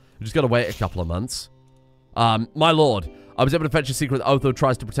off. We just got to wait a couple of months. My lord, I was able to fetch a secret that Otho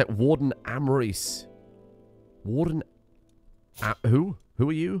tries to protect Warden Aerys. Warden... who? Who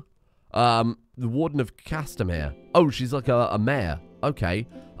are you? The Warden of Castamere. Oh, she's like a mayor. Okay.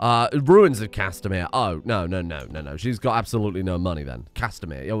 Ruins of Castamere. Oh, no. She's got absolutely no money then.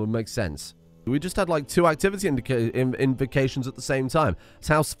 Castamere. Yeah, it would make sense. We just had like 2 activity invocations at the same time. It's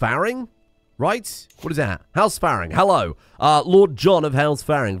House Faring? Right? What is that? House Faring. Hello. Lord John of House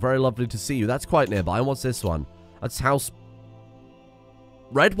Faring. Very lovely to see you. That's quite nearby. And what's this one? That's House...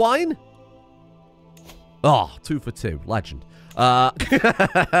 Red Wine? Oh, 2 for 2. Legend. Right.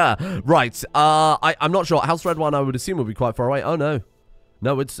 I'm not sure. House Red Wine, I would assume, would be quite far away. Oh, no.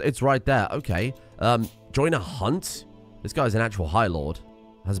 No, it's right there. Okay. Join a hunt? This guy's an actual High Lord.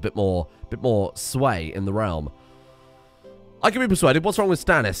 Has a bit more sway in the realm. I can be persuaded. What's wrong with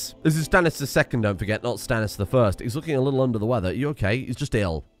Stannis? This is Stannis the second, don't forget, not Stannis the first. He's looking a little under the weather. Are you okay? He's just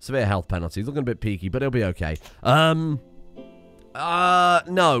ill. Severe health penalty. He's looking a bit peaky, but he'll be okay. No.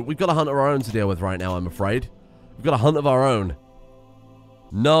 We've got a hunt of our own to deal with right now, I'm afraid. We've got a hunt of our own.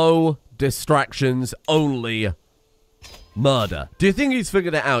 No distractions, only murder. Do you think he's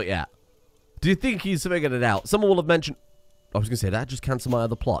figured it out yet? Do you think he's figured it out? Someone will have mentioned... I was going to say, that just cancelled my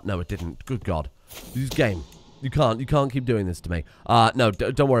other plot. No, it didn't. Good God. This game. You can't keep doing this to me. No,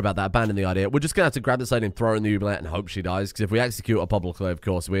 don't worry about that. Abandon the idea. We're just going to have to grab this lady and throw her in the oubliette and hope she dies. Because if we execute her publicly, of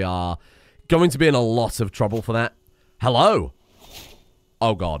course, we are going to be in a lot of trouble for that. Hello?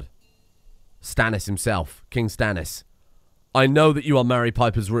 Oh, God. Stannis himself. King Stannis. I know that you are Mary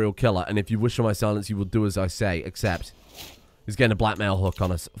Piper's real killer, and if you wish for my silence, you will do as I say, except he's getting a blackmail hook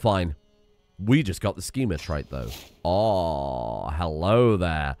on us. Fine. We just got the schemer trait, though. Oh, hello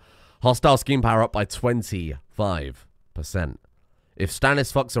there. Hostile scheme power up by 25%. If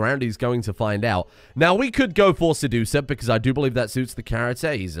Stannis fucks around, he's going to find out. Now, we could go for Seducer, because I do believe that suits the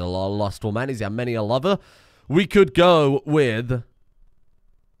character. He's a lustful man. He's had many a lover. We could go with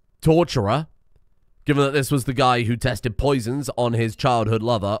Torturer, given that this was the guy who tested poisons on his childhood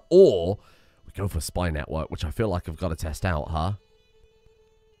lover. Or we go for Spy Network, which I feel like I've got to test out, huh?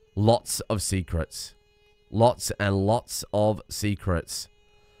 Lots of secrets. Lots and lots of secrets.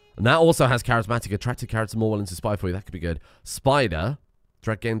 And that also has charismatic, attractive characters more willing to spy for you. That could be good. Spider,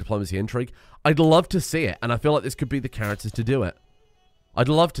 direct game, diplomacy, intrigue. I'd love to see it, and I feel like this could be the character to do it. I'd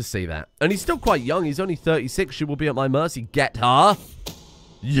love to see that. And he's still quite young. He's only 36. She will be at my mercy. Get her.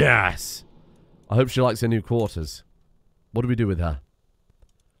 Yes. I hope she likes her new quarters. What do we do with her?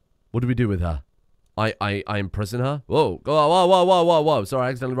 What do we do with her? I imprison her? Whoa. Whoa. Sorry, I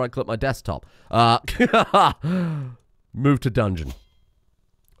accidentally right-clicked my desktop. Move to dungeon.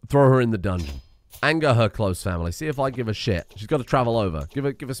 Throw her in the dungeon. Anger her close family. See if I give a shit. She's got to travel over. Give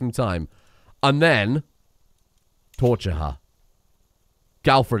her some time. And then torture her.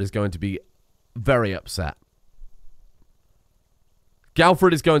 Galfred is going to be very upset.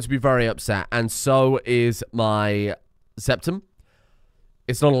 Galfred is going to be very upset, and so is my septum.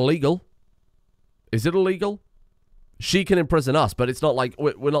 It's not illegal. Is it illegal? She can imprison us, but it's not like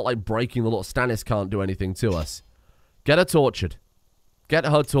we're not like breaking the law. Stannis can't do anything to us. Get her tortured. Get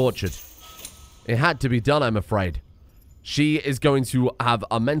her tortured. It had to be done, I'm afraid. She is going to have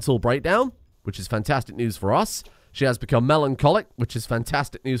a mental breakdown, which is fantastic news for us. She has become melancholic, which is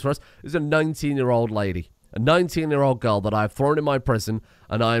fantastic news for us. This is a 19-year-old lady. A 19-year-old girl that I've thrown in my prison,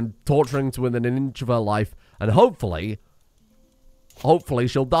 and I'm torturing to within an inch of her life, and hopefully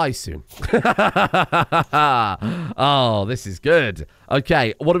she'll die soon. Oh, this is good.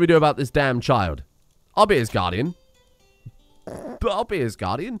 Okay, what do we do about this damn child? I'll be his guardian. I'll be his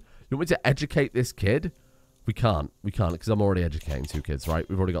guardian. You want me to educate this kid? We can't, because I'm already educating 2 kids, right?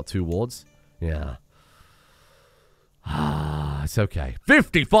 We've already got 2 wards. Yeah. It's okay.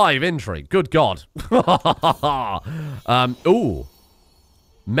 55 intrigue. Good God. Ooh.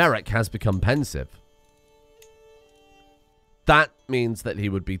 Merryk has become pensive. That means that he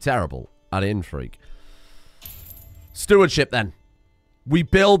would be terrible at intrigue. Stewardship, then. We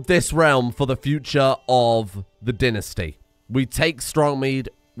build this realm for the future of the dynasty. We take Strongmead.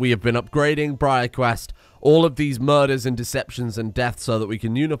 We have been upgrading Propriopeixe. All of these murders and deceptions and deaths so that we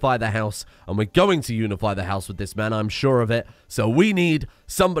can unify the house. And we're going to unify the house with this man. I'm sure of it. So we need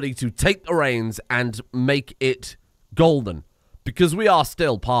somebody to take the reins and make it golden. Because we are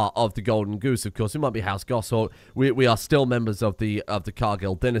still part of the Golden Goose, of course. We might be House Goshawk. We are still members of the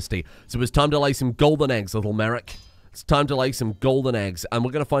Cargyll dynasty. So it's time to lay some golden eggs, little Merryk. It's time to lay some golden eggs, and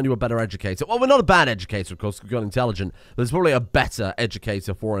we're going to find you a better educator. Well, we're not a bad educator, of course. We've got intelligent. There's probably a better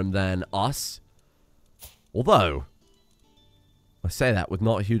educator for him than us. Although, I say that with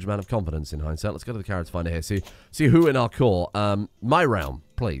not a huge amount of confidence in hindsight. Let's go to the character finder here. See who in our core. My realm,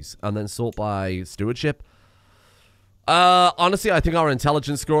 please. And then sort by stewardship. Honestly, I think our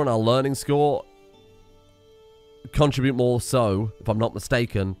intelligence score and our learning score contribute more so, if I'm not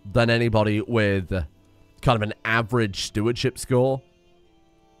mistaken, than anybody with kind of an average stewardship score.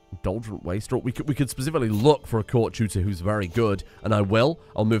 Indulgent wastrel. We could specifically look for a court tutor who's very good, and I will.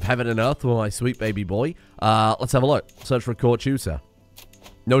 I'll move heaven and earth for my sweet baby boy. Let's have a look. Search for a court tutor.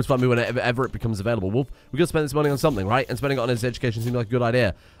 Notify me whenever it becomes available. We're going to spend this money on something, right? And spending it on his education seems like a good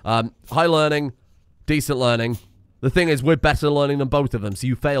idea. High learning, decent learning. The thing is, we're better learning than both of them, so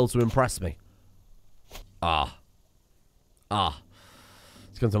you fail to impress me. It's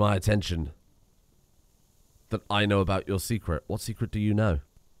come to my attention that I know about your secret. What secret do you know?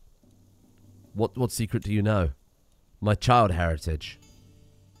 What secret do you know? My child heritage.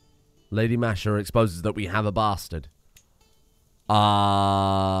 Lady Masha exposes that we have a bastard.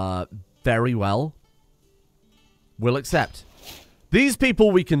 Very well. We'll accept. These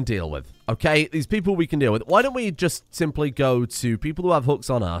people we can deal with, okay? These people we can deal with. Why don't we just simply go to people who have hooks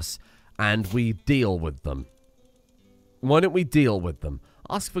on us and we deal with them? Why don't we deal with them?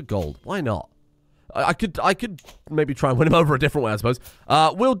 Ask for gold. Why not? I could maybe try and win him over a different way, I suppose.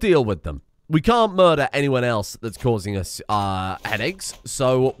 We'll deal with them. We can't murder anyone else that's causing us headaches,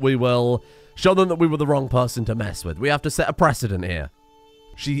 so we will show them that we were the wrong person to mess with. We have to set a precedent here.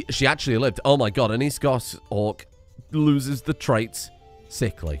 She actually lived. Oh my god, an East Goshawk loses the traits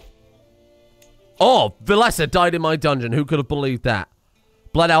sickly. Oh, Vilessa died in my dungeon. Who could have believed that?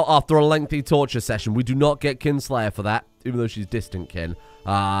 Bled out after a lengthy torture session. We do not get Kinslayer for that. even though she's distant kin.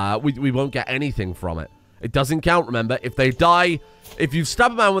 We won't get anything from it. It doesn't count, remember. If they die, if you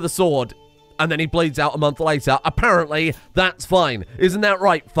stab a man with a sword and then he bleeds out a month later, apparently that's fine. Isn't that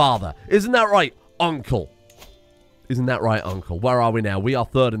right, father? Isn't that right, uncle? Isn't that right, uncle? Where are we now? We are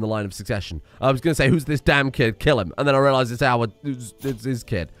third in the line of succession. I was going to say, who's this damn kid? Kill him. And then I realized it's his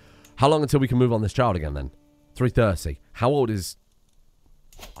kid. How long until we can move on this child again, then? 3:30. How old is...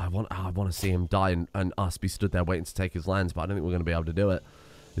 I want to see him die and us be stood there waiting to take his lands, but I don't think we're going to be able to do it.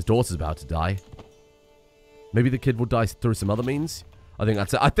 His daughter's about to die. Maybe the kid will die through some other means. I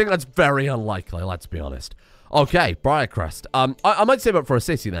think that's very unlikely, let's be honest. Okay, Briarcrest. I might save up for a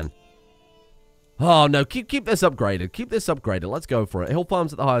city then. Oh, no. Keep this upgraded. Keep this upgraded. Let's go for it. Hill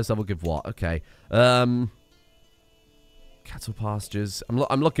farms at the highest level give what? Okay. Cattle pastures.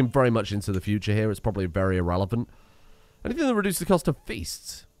 I'm looking very much into the future here. It's probably very irrelevant. Anything that reduces the cost of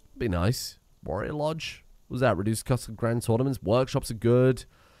feasts. Be nice. Warrior Lodge. What was that? Reduce the cost of grand tournaments. Workshops are good.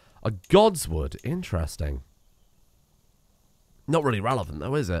 A Godswood. Interesting. Not really relevant,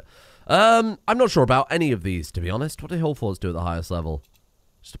 though, is it? I'm not sure about any of these, to be honest. What do hill forts do at the highest level?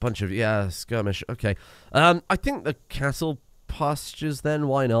 Just a bunch of, yeah, skirmish. Okay. I think the castle pastures then.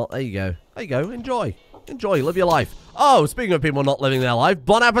 Why not? There you go. There you go. Enjoy. Enjoy. Live your life. Oh, speaking of people not living their life.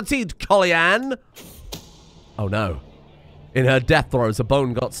 Bon appetit, Collyanne. Oh, no. In her death throes, a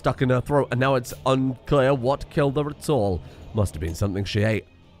bone got stuck in her throat, and now it's unclear what killed her at all. Must have been something she ate.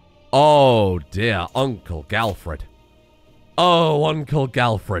 Oh, dear. Uncle Galfred. Oh, Uncle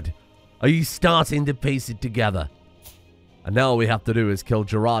Galfred. Are you starting to piece it together? And now all we have to do is kill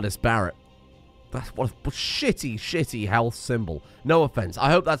Gerardus Barrett. That's what a shitty, shitty health symbol. No offense.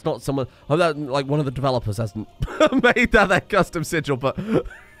 I hope that's not someone... I hope that, like, one of the developers hasn't made that their custom sigil, but...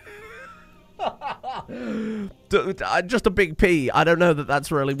 just a big P. I don't know that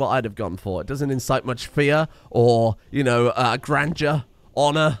that's really what I'd have gone for. It doesn't incite much fear or, you know, grandeur,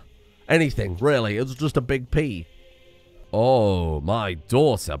 honor, anything, really. It's just a big P. Oh, my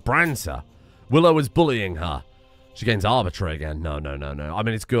daughter, Bransa. Willow is bullying her. She gains arbitrary again. No. I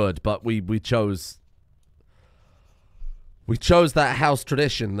mean, it's good, but we chose... We chose that house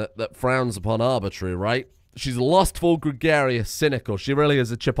tradition that frowns upon arbitrary, right? She's lustful, gregarious, cynical. She really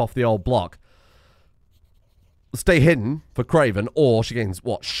is a chip off the old block. Stay hidden for Craven, or she gains,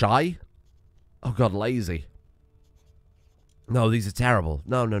 what, shy? Oh, God, lazy. No, these are terrible.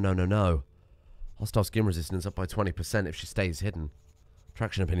 No. Hostile skin resistance up by 20% if she stays hidden.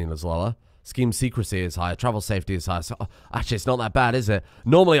 Traction opinion is lower. Scheme secrecy is higher. Travel safety is higher. So, actually, it's not that bad, is it?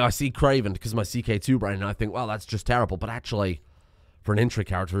 Normally, I see Craven because of my CK2 brain, and I think, well, that's just terrible. But actually, for an entry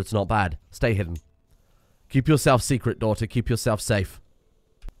character, it's not bad. Stay hidden. Keep yourself secret, daughter. Keep yourself safe.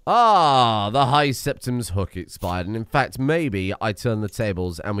 Ah, the High Septim's hook expired. And in fact, maybe I turn the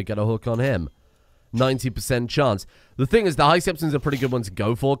tables and we get a hook on him. 90% chance. The thing is, the High Septim's a pretty good one to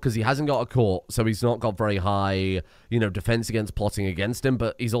go for because he hasn't got a court, so he's not got very high, you know, defense against plotting against him,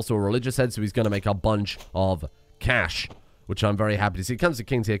 but he's also a religious head, so he's going to make a bunch of cash, which I'm very happy to see. It comes to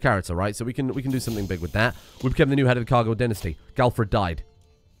king tier character, right? So we can do something big with that. We became the new head of the Cargyll dynasty. Galfred died.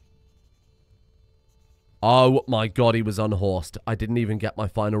 Oh my God, he was unhorsed. I didn't even get my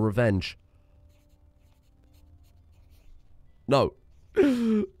final revenge. No.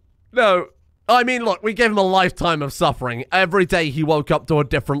 No. I mean, look, we gave him a lifetime of suffering. Every day he woke up to a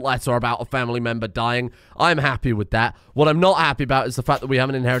different letter about a family member dying. I'm happy with that. What I'm not happy about is the fact that we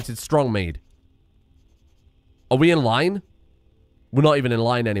haven't inherited Strongmead. Are we in line? We're not even in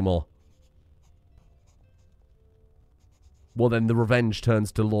line anymore. Well, then the revenge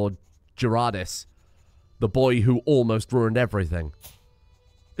turns to Lord Gerardus, the boy who almost ruined everything.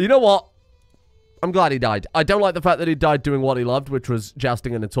 You know what? I'm glad he died. I don't like the fact that he died doing what he loved, which was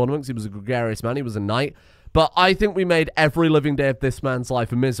jousting in a tournament. He was a gregarious man. He was a knight. But I think we made every living day of this man's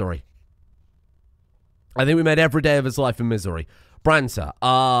life a misery. I think we made every day of his life a misery. Bransa.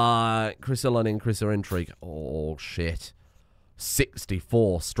 Crusader and Crusader intrigue. Oh, shit.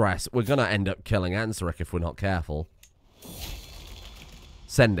 64 stress. We're going to end up killing Anseric if we're not careful.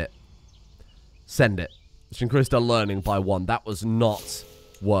 Send it. Send it. Crusader learning by 1. That was not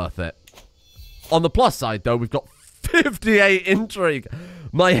worth it. On the plus side, though, we've got 58 intrigue.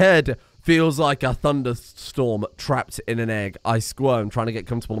 My head feels like a thunderstorm trapped in an egg. I squirm, trying to get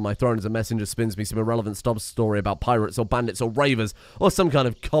comfortable on my throne as a messenger spins me some irrelevant stub story about pirates or bandits or ravers or some kind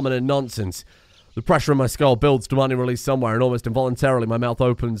of commoner nonsense. The pressure in my skull builds, demanding release somewhere, and almost involuntarily my mouth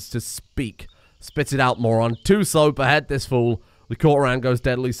opens to speak. Spit it out, moron. Too slow ahead, this fool. The court around goes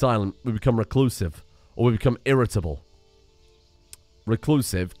deadly silent. We become reclusive, or we become irritable.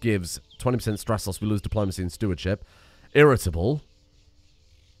 Reclusive gives 20% stress loss. We lose diplomacy and stewardship. Irritable.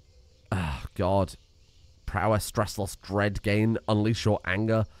 Ah, God. prowess, stress loss, dread gain, unleash your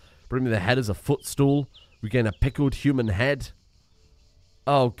anger. Bring me the head as a footstool. We gain a pickled human head.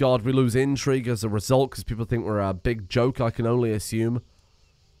 Oh, God, we lose intrigue as a result because people think we're a big joke, I can only assume.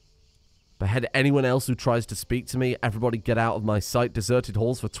 Behead anyone else who tries to speak to me. Everybody get out of my sight. Deserted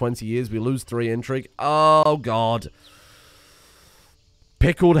halls for 20 years. We lose 3 intrigue. Oh, God.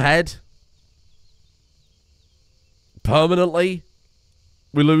 Pickled head. Permanently.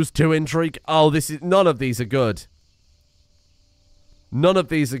 We lose 2 intrigue. Oh, none of these are good. None of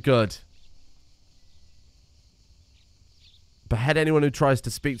these are good. Behead anyone who tries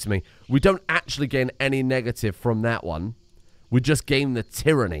to speak to me. We don't actually gain any negative from that one. We just gain the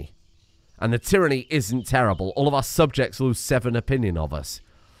tyranny. And the tyranny isn't terrible. All of our subjects lose 7 opinion of us.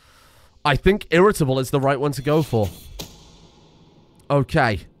 I think irritable is the right one to go for.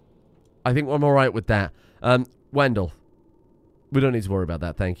 Okay. I think I'm alright with that. Wendell. We don't need to worry about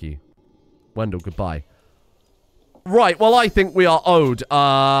that, thank you. Wendell, goodbye. Right, well, I think we are owed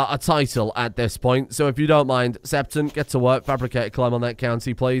a title at this point. So if you don't mind, Septon, get to work. Fabricate a claim on that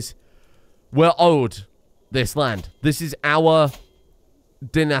county, please. We're owed this land. This is our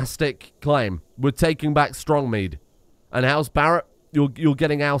dynastic claim. We're taking back Strongmead. And House Barrett, you're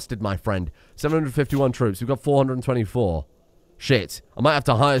getting ousted, my friend. 751 troops. We've got 424. Shit. I might have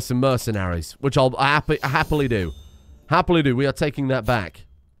to hire some mercenaries, which I'll happily do. Happily do. We are taking that back.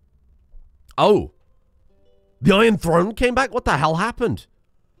 Oh. The Iron Throne came back? What the hell happened?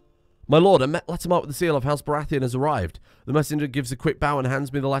 My lord, let him out with the seal of House Baratheon has arrived. The messenger gives a quick bow and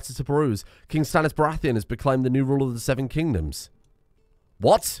hands me the letter to peruse. King Stannis Baratheon has proclaimed the new ruler of the 7 Kingdoms.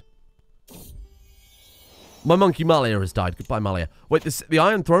 What? My monkey Malia has died. Goodbye, Malia. Wait, the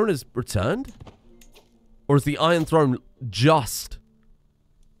Iron Throne has returned? Or is the Iron Throne just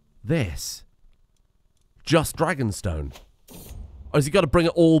this? Just Dragonstone? Or has he got to bring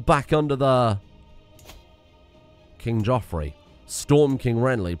it all back under the King Joffrey, Storm King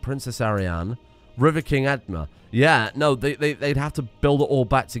Renly, Princess Arianne, River King Edma? Yeah, no, they'd have to build it all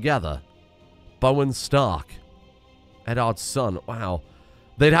back together. Bowen Stark, Eddard's son. Wow.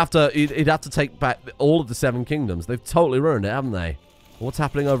 He'd have to take back all of the 7 kingdoms. They've totally ruined it, haven't they? What's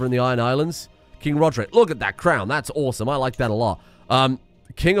happening over in the Iron Islands? King Roderick. Look at that crown. That's awesome. I like that a lot.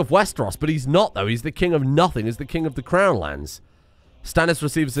 King of Westeros, but he's not, though. He's the king of nothing. He's the king of the Crown Lands. Stannis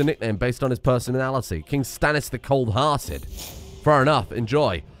receives a nickname based on his personality. King Stannis the Cold-Hearted. Fair enough.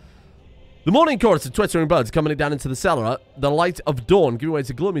 Enjoy. The morning chorus of twittering birds coming down into the cellar. The light of dawn giving way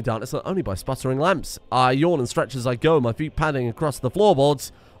to gloomy darkness only by sputtering lamps. I yawn and stretch as I go, my feet padding across the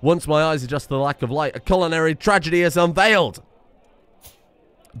floorboards. Once my eyes adjust to the lack of light, a culinary tragedy is unveiled.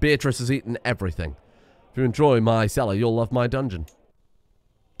 Beatrice has eaten everything. If you enjoy my cellar, you'll love my dungeon.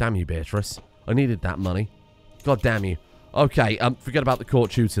 Damn you, Beatrice. I needed that money. God damn you. Okay, forget about the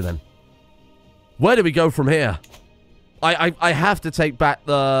court tutor then. Where do we go from here? I have to take back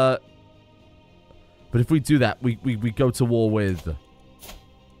the... But if we do that, we go to war with...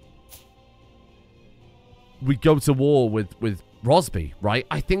 We go to war with Rosby, right?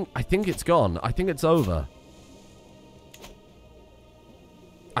 I think it's gone. I think it's over.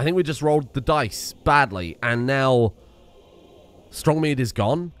 I think we just rolled the dice badly, and now Strongmead is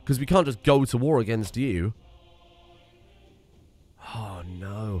gone, because we can't just go to war against you. Oh,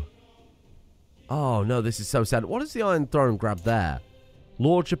 no. Oh, no, this is so sad. What is the Iron Throne grab there?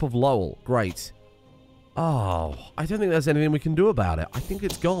 Lordship of Lowell. Great. Oh, I don't think there's anything we can do about it. I think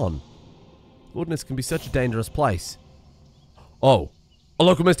it's gone. Wilderness can be such a dangerous place. Oh, a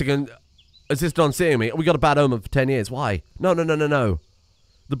local mystic insisted on seeing me. We got a bad omen for 10 years. Why? No.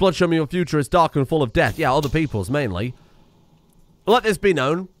 The blood showing me your future is dark and full of death. Yeah, other people's, mainly. Let this be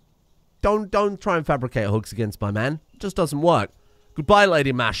known. Don't try and fabricate hooks against my man. It just doesn't work. Goodbye,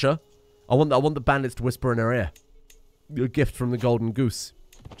 Lady Masha. I want the bandits to whisper in her ear. A gift from the Golden Goose.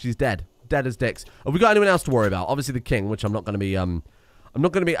 She's dead. Dead as dicks. Have we got anyone else to worry about? Obviously the king, which I'm not going to be, I'm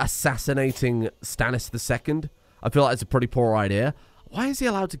not going to be assassinating Stannis II. I feel like it's a pretty poor idea. Why is he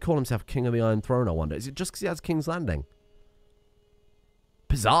allowed to call himself King of the Iron Throne, I wonder? Is it just because he has King's Landing?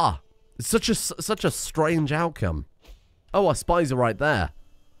 Bizarre. It's such a strange outcome. Oh, our spies are right there.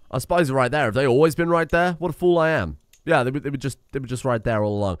 Our spies are right there. Have they always been right there? What a fool I am. Yeah, they were just right there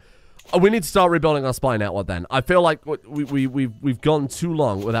all along. Oh, we need to start rebuilding our spy network then. I feel like we've gone too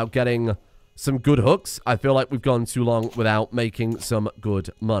long without getting some good hooks. I feel like we've gone too long without making some good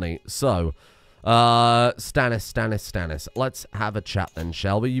money. So, Stannis. Let's have a chat then,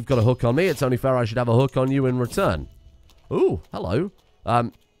 shall we? You've got a hook on me. It's only fair I should have a hook on you in return. Ooh, hello.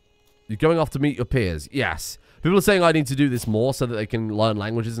 You're going off to meet your peers. Yes. People are saying I need to do this more so that they can learn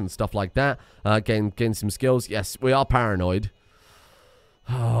languages and stuff like that. Gain some skills. Yes, we are paranoid.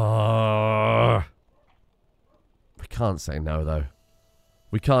 can't say no, though.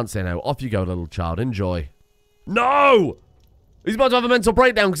 We can't say no. Off you go, little child. Enjoy. No! He's about to have a mental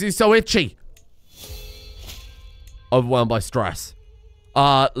breakdown because he's so itchy. Overwhelmed by stress.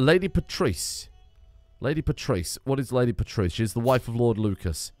 Lady Patrice. Lady Patrice. What is Lady Patrice? She's the wife of Lord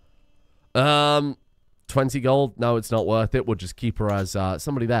Lucas. 20 gold? No, it's not worth it. We'll just keep her as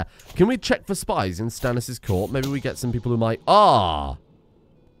somebody there. Can we check for spies in Stannis' court? Maybe we get some people who might...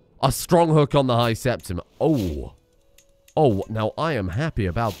 A strong hook on the high septum. Oh. Oh, now I am happy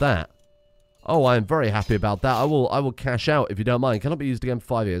about that. Oh, I am very happy about that. I will cash out if you don't mind. Cannot be used again for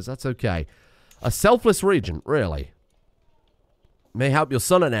 5 years. That's okay. A selfless regent, really. May help your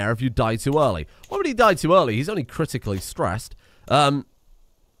son and heir if you die too early. Why would he die too early? He's only critically stressed. Why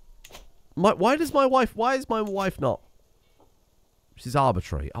is my wife not... She's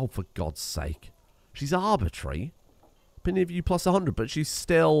arbitrary. Oh, for God's sake. She's arbitrary. Opinion of you plus 100, but she's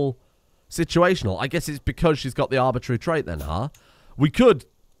still situational. I guess it's because she's got the arbitrary trait then, huh? We could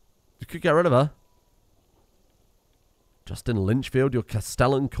get rid of her. Justin Lynchfield, your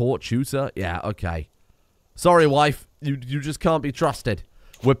Castellan court tutor? Yeah, okay. Sorry, wife. You just can't be trusted.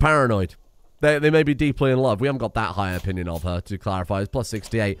 We're paranoid. They may be deeply in love. We haven't got that high opinion of her, to clarify. It's plus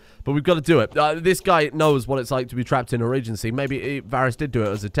 68. But we've got to do it. This guy knows what it's like to be trapped in a regency. Maybe Varys did do it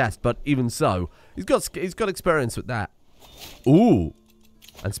as a test, but even so, he's got experience with that. Ooh.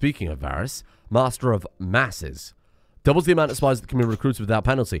 And speaking of Varys, Master of Masses. Doubles the amount of spies that can be recruited without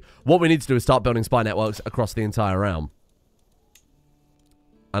penalty. What we need to do is start building spy networks across the entire realm.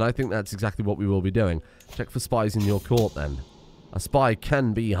 And I think that's exactly what we will be doing. Check for spies in your court, then. A spy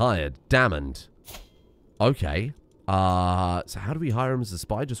can be hired. Damned. Okay. So how do we hire him as a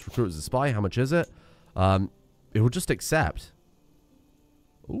spy? Just recruit as a spy? How much is it? It will just accept.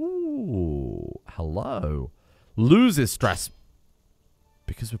 Ooh. Hello. Loses stress.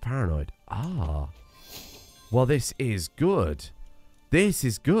 Because we're paranoid. Well, this is good. This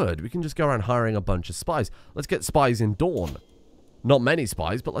is good. We can just go around hiring a bunch of spies. Let's get spies in Dawn. Not many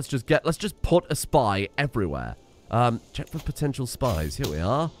spies, but let's just put a spy everywhere. Check for potential spies. Here we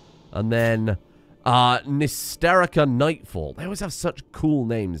are. And then, Nysterica Nightfall. They always have such cool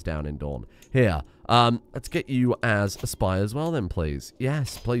names down in Dawn. Here, let's get you as a spy as well then, please.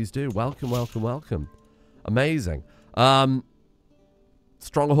 Yes, please do. Welcome, welcome, welcome. Amazing.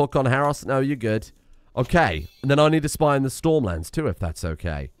 Strong hook on Harros. No, you're good. Okay. And then I need a spy in the Stormlands too, if that's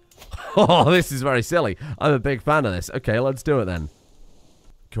okay. Oh, this is very silly. I'm a big fan of this. Okay, let's do it then.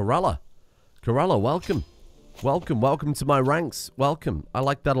 Corella. Corella, welcome. Welcome, welcome to my ranks. Welcome. I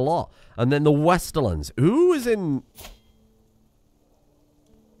like that a lot. And then the Westerlands. Who is in...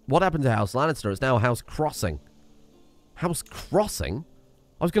 What happened to House Lannister? It's now House Crossing. House Crossing?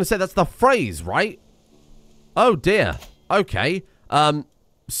 I was going to say that's the phrase, right? Oh, dear. Okay.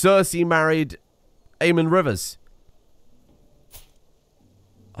 Cersei married Aemon Rivers.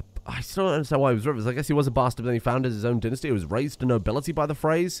 I still don't understand why he was Rivers. I guess he was a bastard, but then he founded his own dynasty. He was raised to nobility by the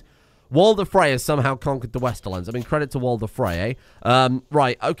Freys. Walder Frey has somehow conquered the Westerlands. I mean, credit to Walder Frey, eh?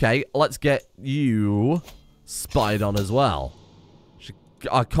 Right, okay. Let's get you spied on as well. Should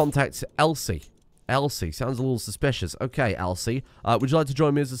contact Elsie. Elsie. Sounds a little suspicious. Okay, Elsie. Would you like to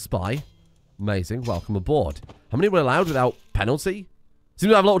join me as a spy? Amazing. Welcome aboard. How many were allowed without penalty?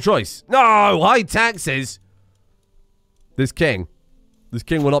 Seems to have a little choice. No! High taxes! This king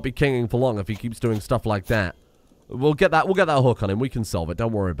will not be kinging for long if he keeps doing stuff like that. We'll get that hook on him. We can solve it.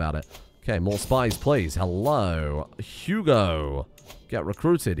 Don't worry about it. Okay, more spies, please. Hello. Hugo. Get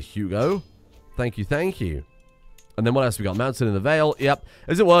recruited, Hugo. Thank you, thank you. And then what else we got? Mountain in the Vale. Yep.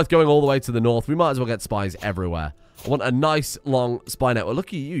 Is it worth going all the way to the north? We might as well get spies everywhere. I want a nice, long spy network. Look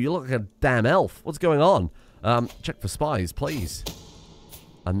at you. You look like a damn elf. What's going on? Check for spies, please.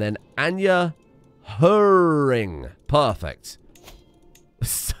 And then Anya Hurring. Perfect.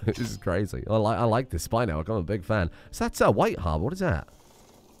 This is crazy. I like this spy network. I'm a big fan. So that's White Harbor. What is that?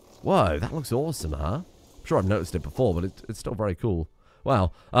 Whoa, that looks awesome, huh? I'm sure I've noticed it before, but it's still very cool.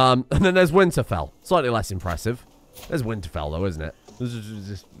 Wow. And then there's Winterfell. Slightly less impressive. There's Winterfell, though, isn't it? This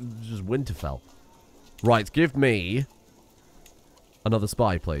is just Winterfell. Right, give me another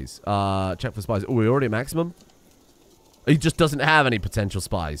spy, please. Check for spies. Oh, we're already at maximum? He just doesn't have any potential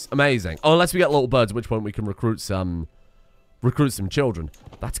spies. Amazing. Oh, unless we get little birds, at which point we can recruit some children.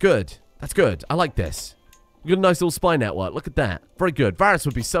 That's good. That's good. I like this. We got a nice little spy network. Look at that. Very good. Varys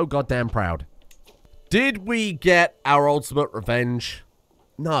would be so goddamn proud. Did we get our ultimate revenge?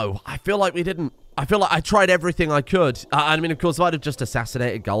 No. I feel like we didn't. I feel like I tried everything I could. I mean, of course, if I'd have just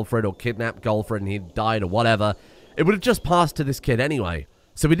assassinated Galfred or kidnapped Galfred and he'd died or whatever, it would have just passed to this kid anyway.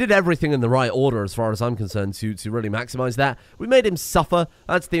 So we did everything in the right order as far as I'm concerned to really maximize that. We made him suffer.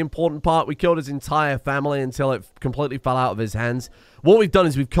 That's the important part. We killed his entire family until it completely fell out of his hands. What we've done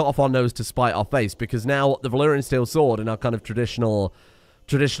is we've cut off our nose to spite our face, because now the Valyrian steel sword in our kind of traditional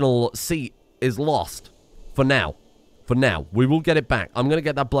seat is lost. For now. For now. We will get it back. I'm going to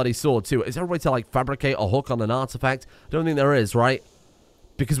get that bloody sword too. Is there a way to, like, fabricate a hook on an artifact? I don't think there is, right?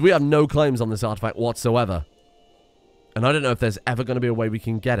 Because we have no claims on this artifact whatsoever. And I don't know if there's ever going to be a way we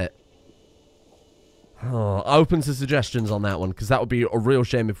can get it. Oh, open to suggestions on that one, because that would be a real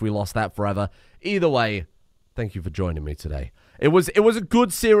shame if we lost that forever. Either way, thank you for joining me today. It was a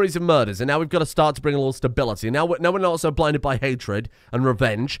good series of murders, and now we've got to start to bring a little stability. Now we're not so blinded by hatred and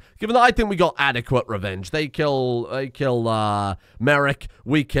revenge, given that I think we got adequate revenge. They kill Merryk.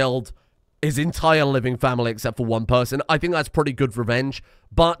 We killed his entire living family except for one person. I think that's pretty good revenge,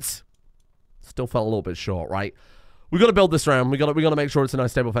 but still fell a little bit short, right? We got to build this around. We got to make sure it's a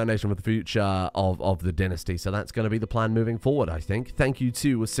nice stable foundation for the future of the dynasty. So that's going to be the plan moving forward, I think. Thank you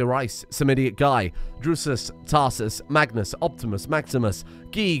to Sir Ice, Some Idiot Guy, Drusus, Tarsus, Magnus, Optimus, Maximus,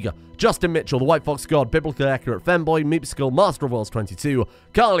 Geeg, Justin Mitchell, the White Fox God, Biblically Accurate, Femboy, Meepskill, Master of Worlds 22,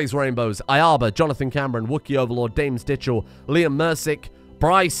 Carly's Rainbows, Iarba, Jonathan Cameron, Wookiee Overlord, Dame Stitchell, Liam Mersick,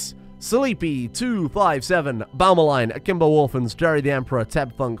 Bryce, Sleepy257, Balmaline, Akimbo Orphans, Jerry the Emperor,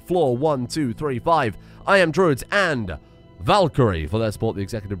 Teb Funk, Floor 1235, I Am Druids, and Valkyrie for their support, the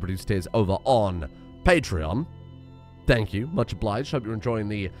executive produced tiers over on Patreon. Thank you. Much obliged. Hope you're enjoying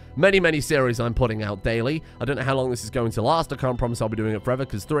the many series I'm putting out daily. I don't know how long this is going to last. I can't promise I'll be doing it forever,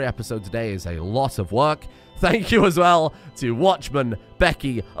 because 3 episodes a day is a lot of work. Thank you as well to Watchman,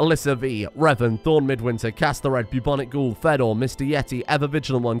 Becky, Alyssa V, Revan, Thorn Midwinter, Cast the Red, Bubonic Ghoul, Fedor, Mr. Yeti, Ever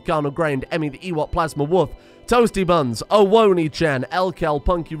Vigilant One, Carnal Grained, Emmy the Ewok Plasma Wolf, Toasty Buns, Owoni-chan, Elkel,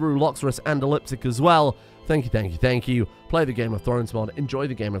 Punky Roo, Loxorus, and Elliptic as well. Thank you. Play the Game of Thrones mod. Enjoy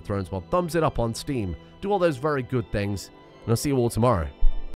the Game of Thrones mod. Thumbs it up on Steam. Do all those very good things. And I'll see you all tomorrow.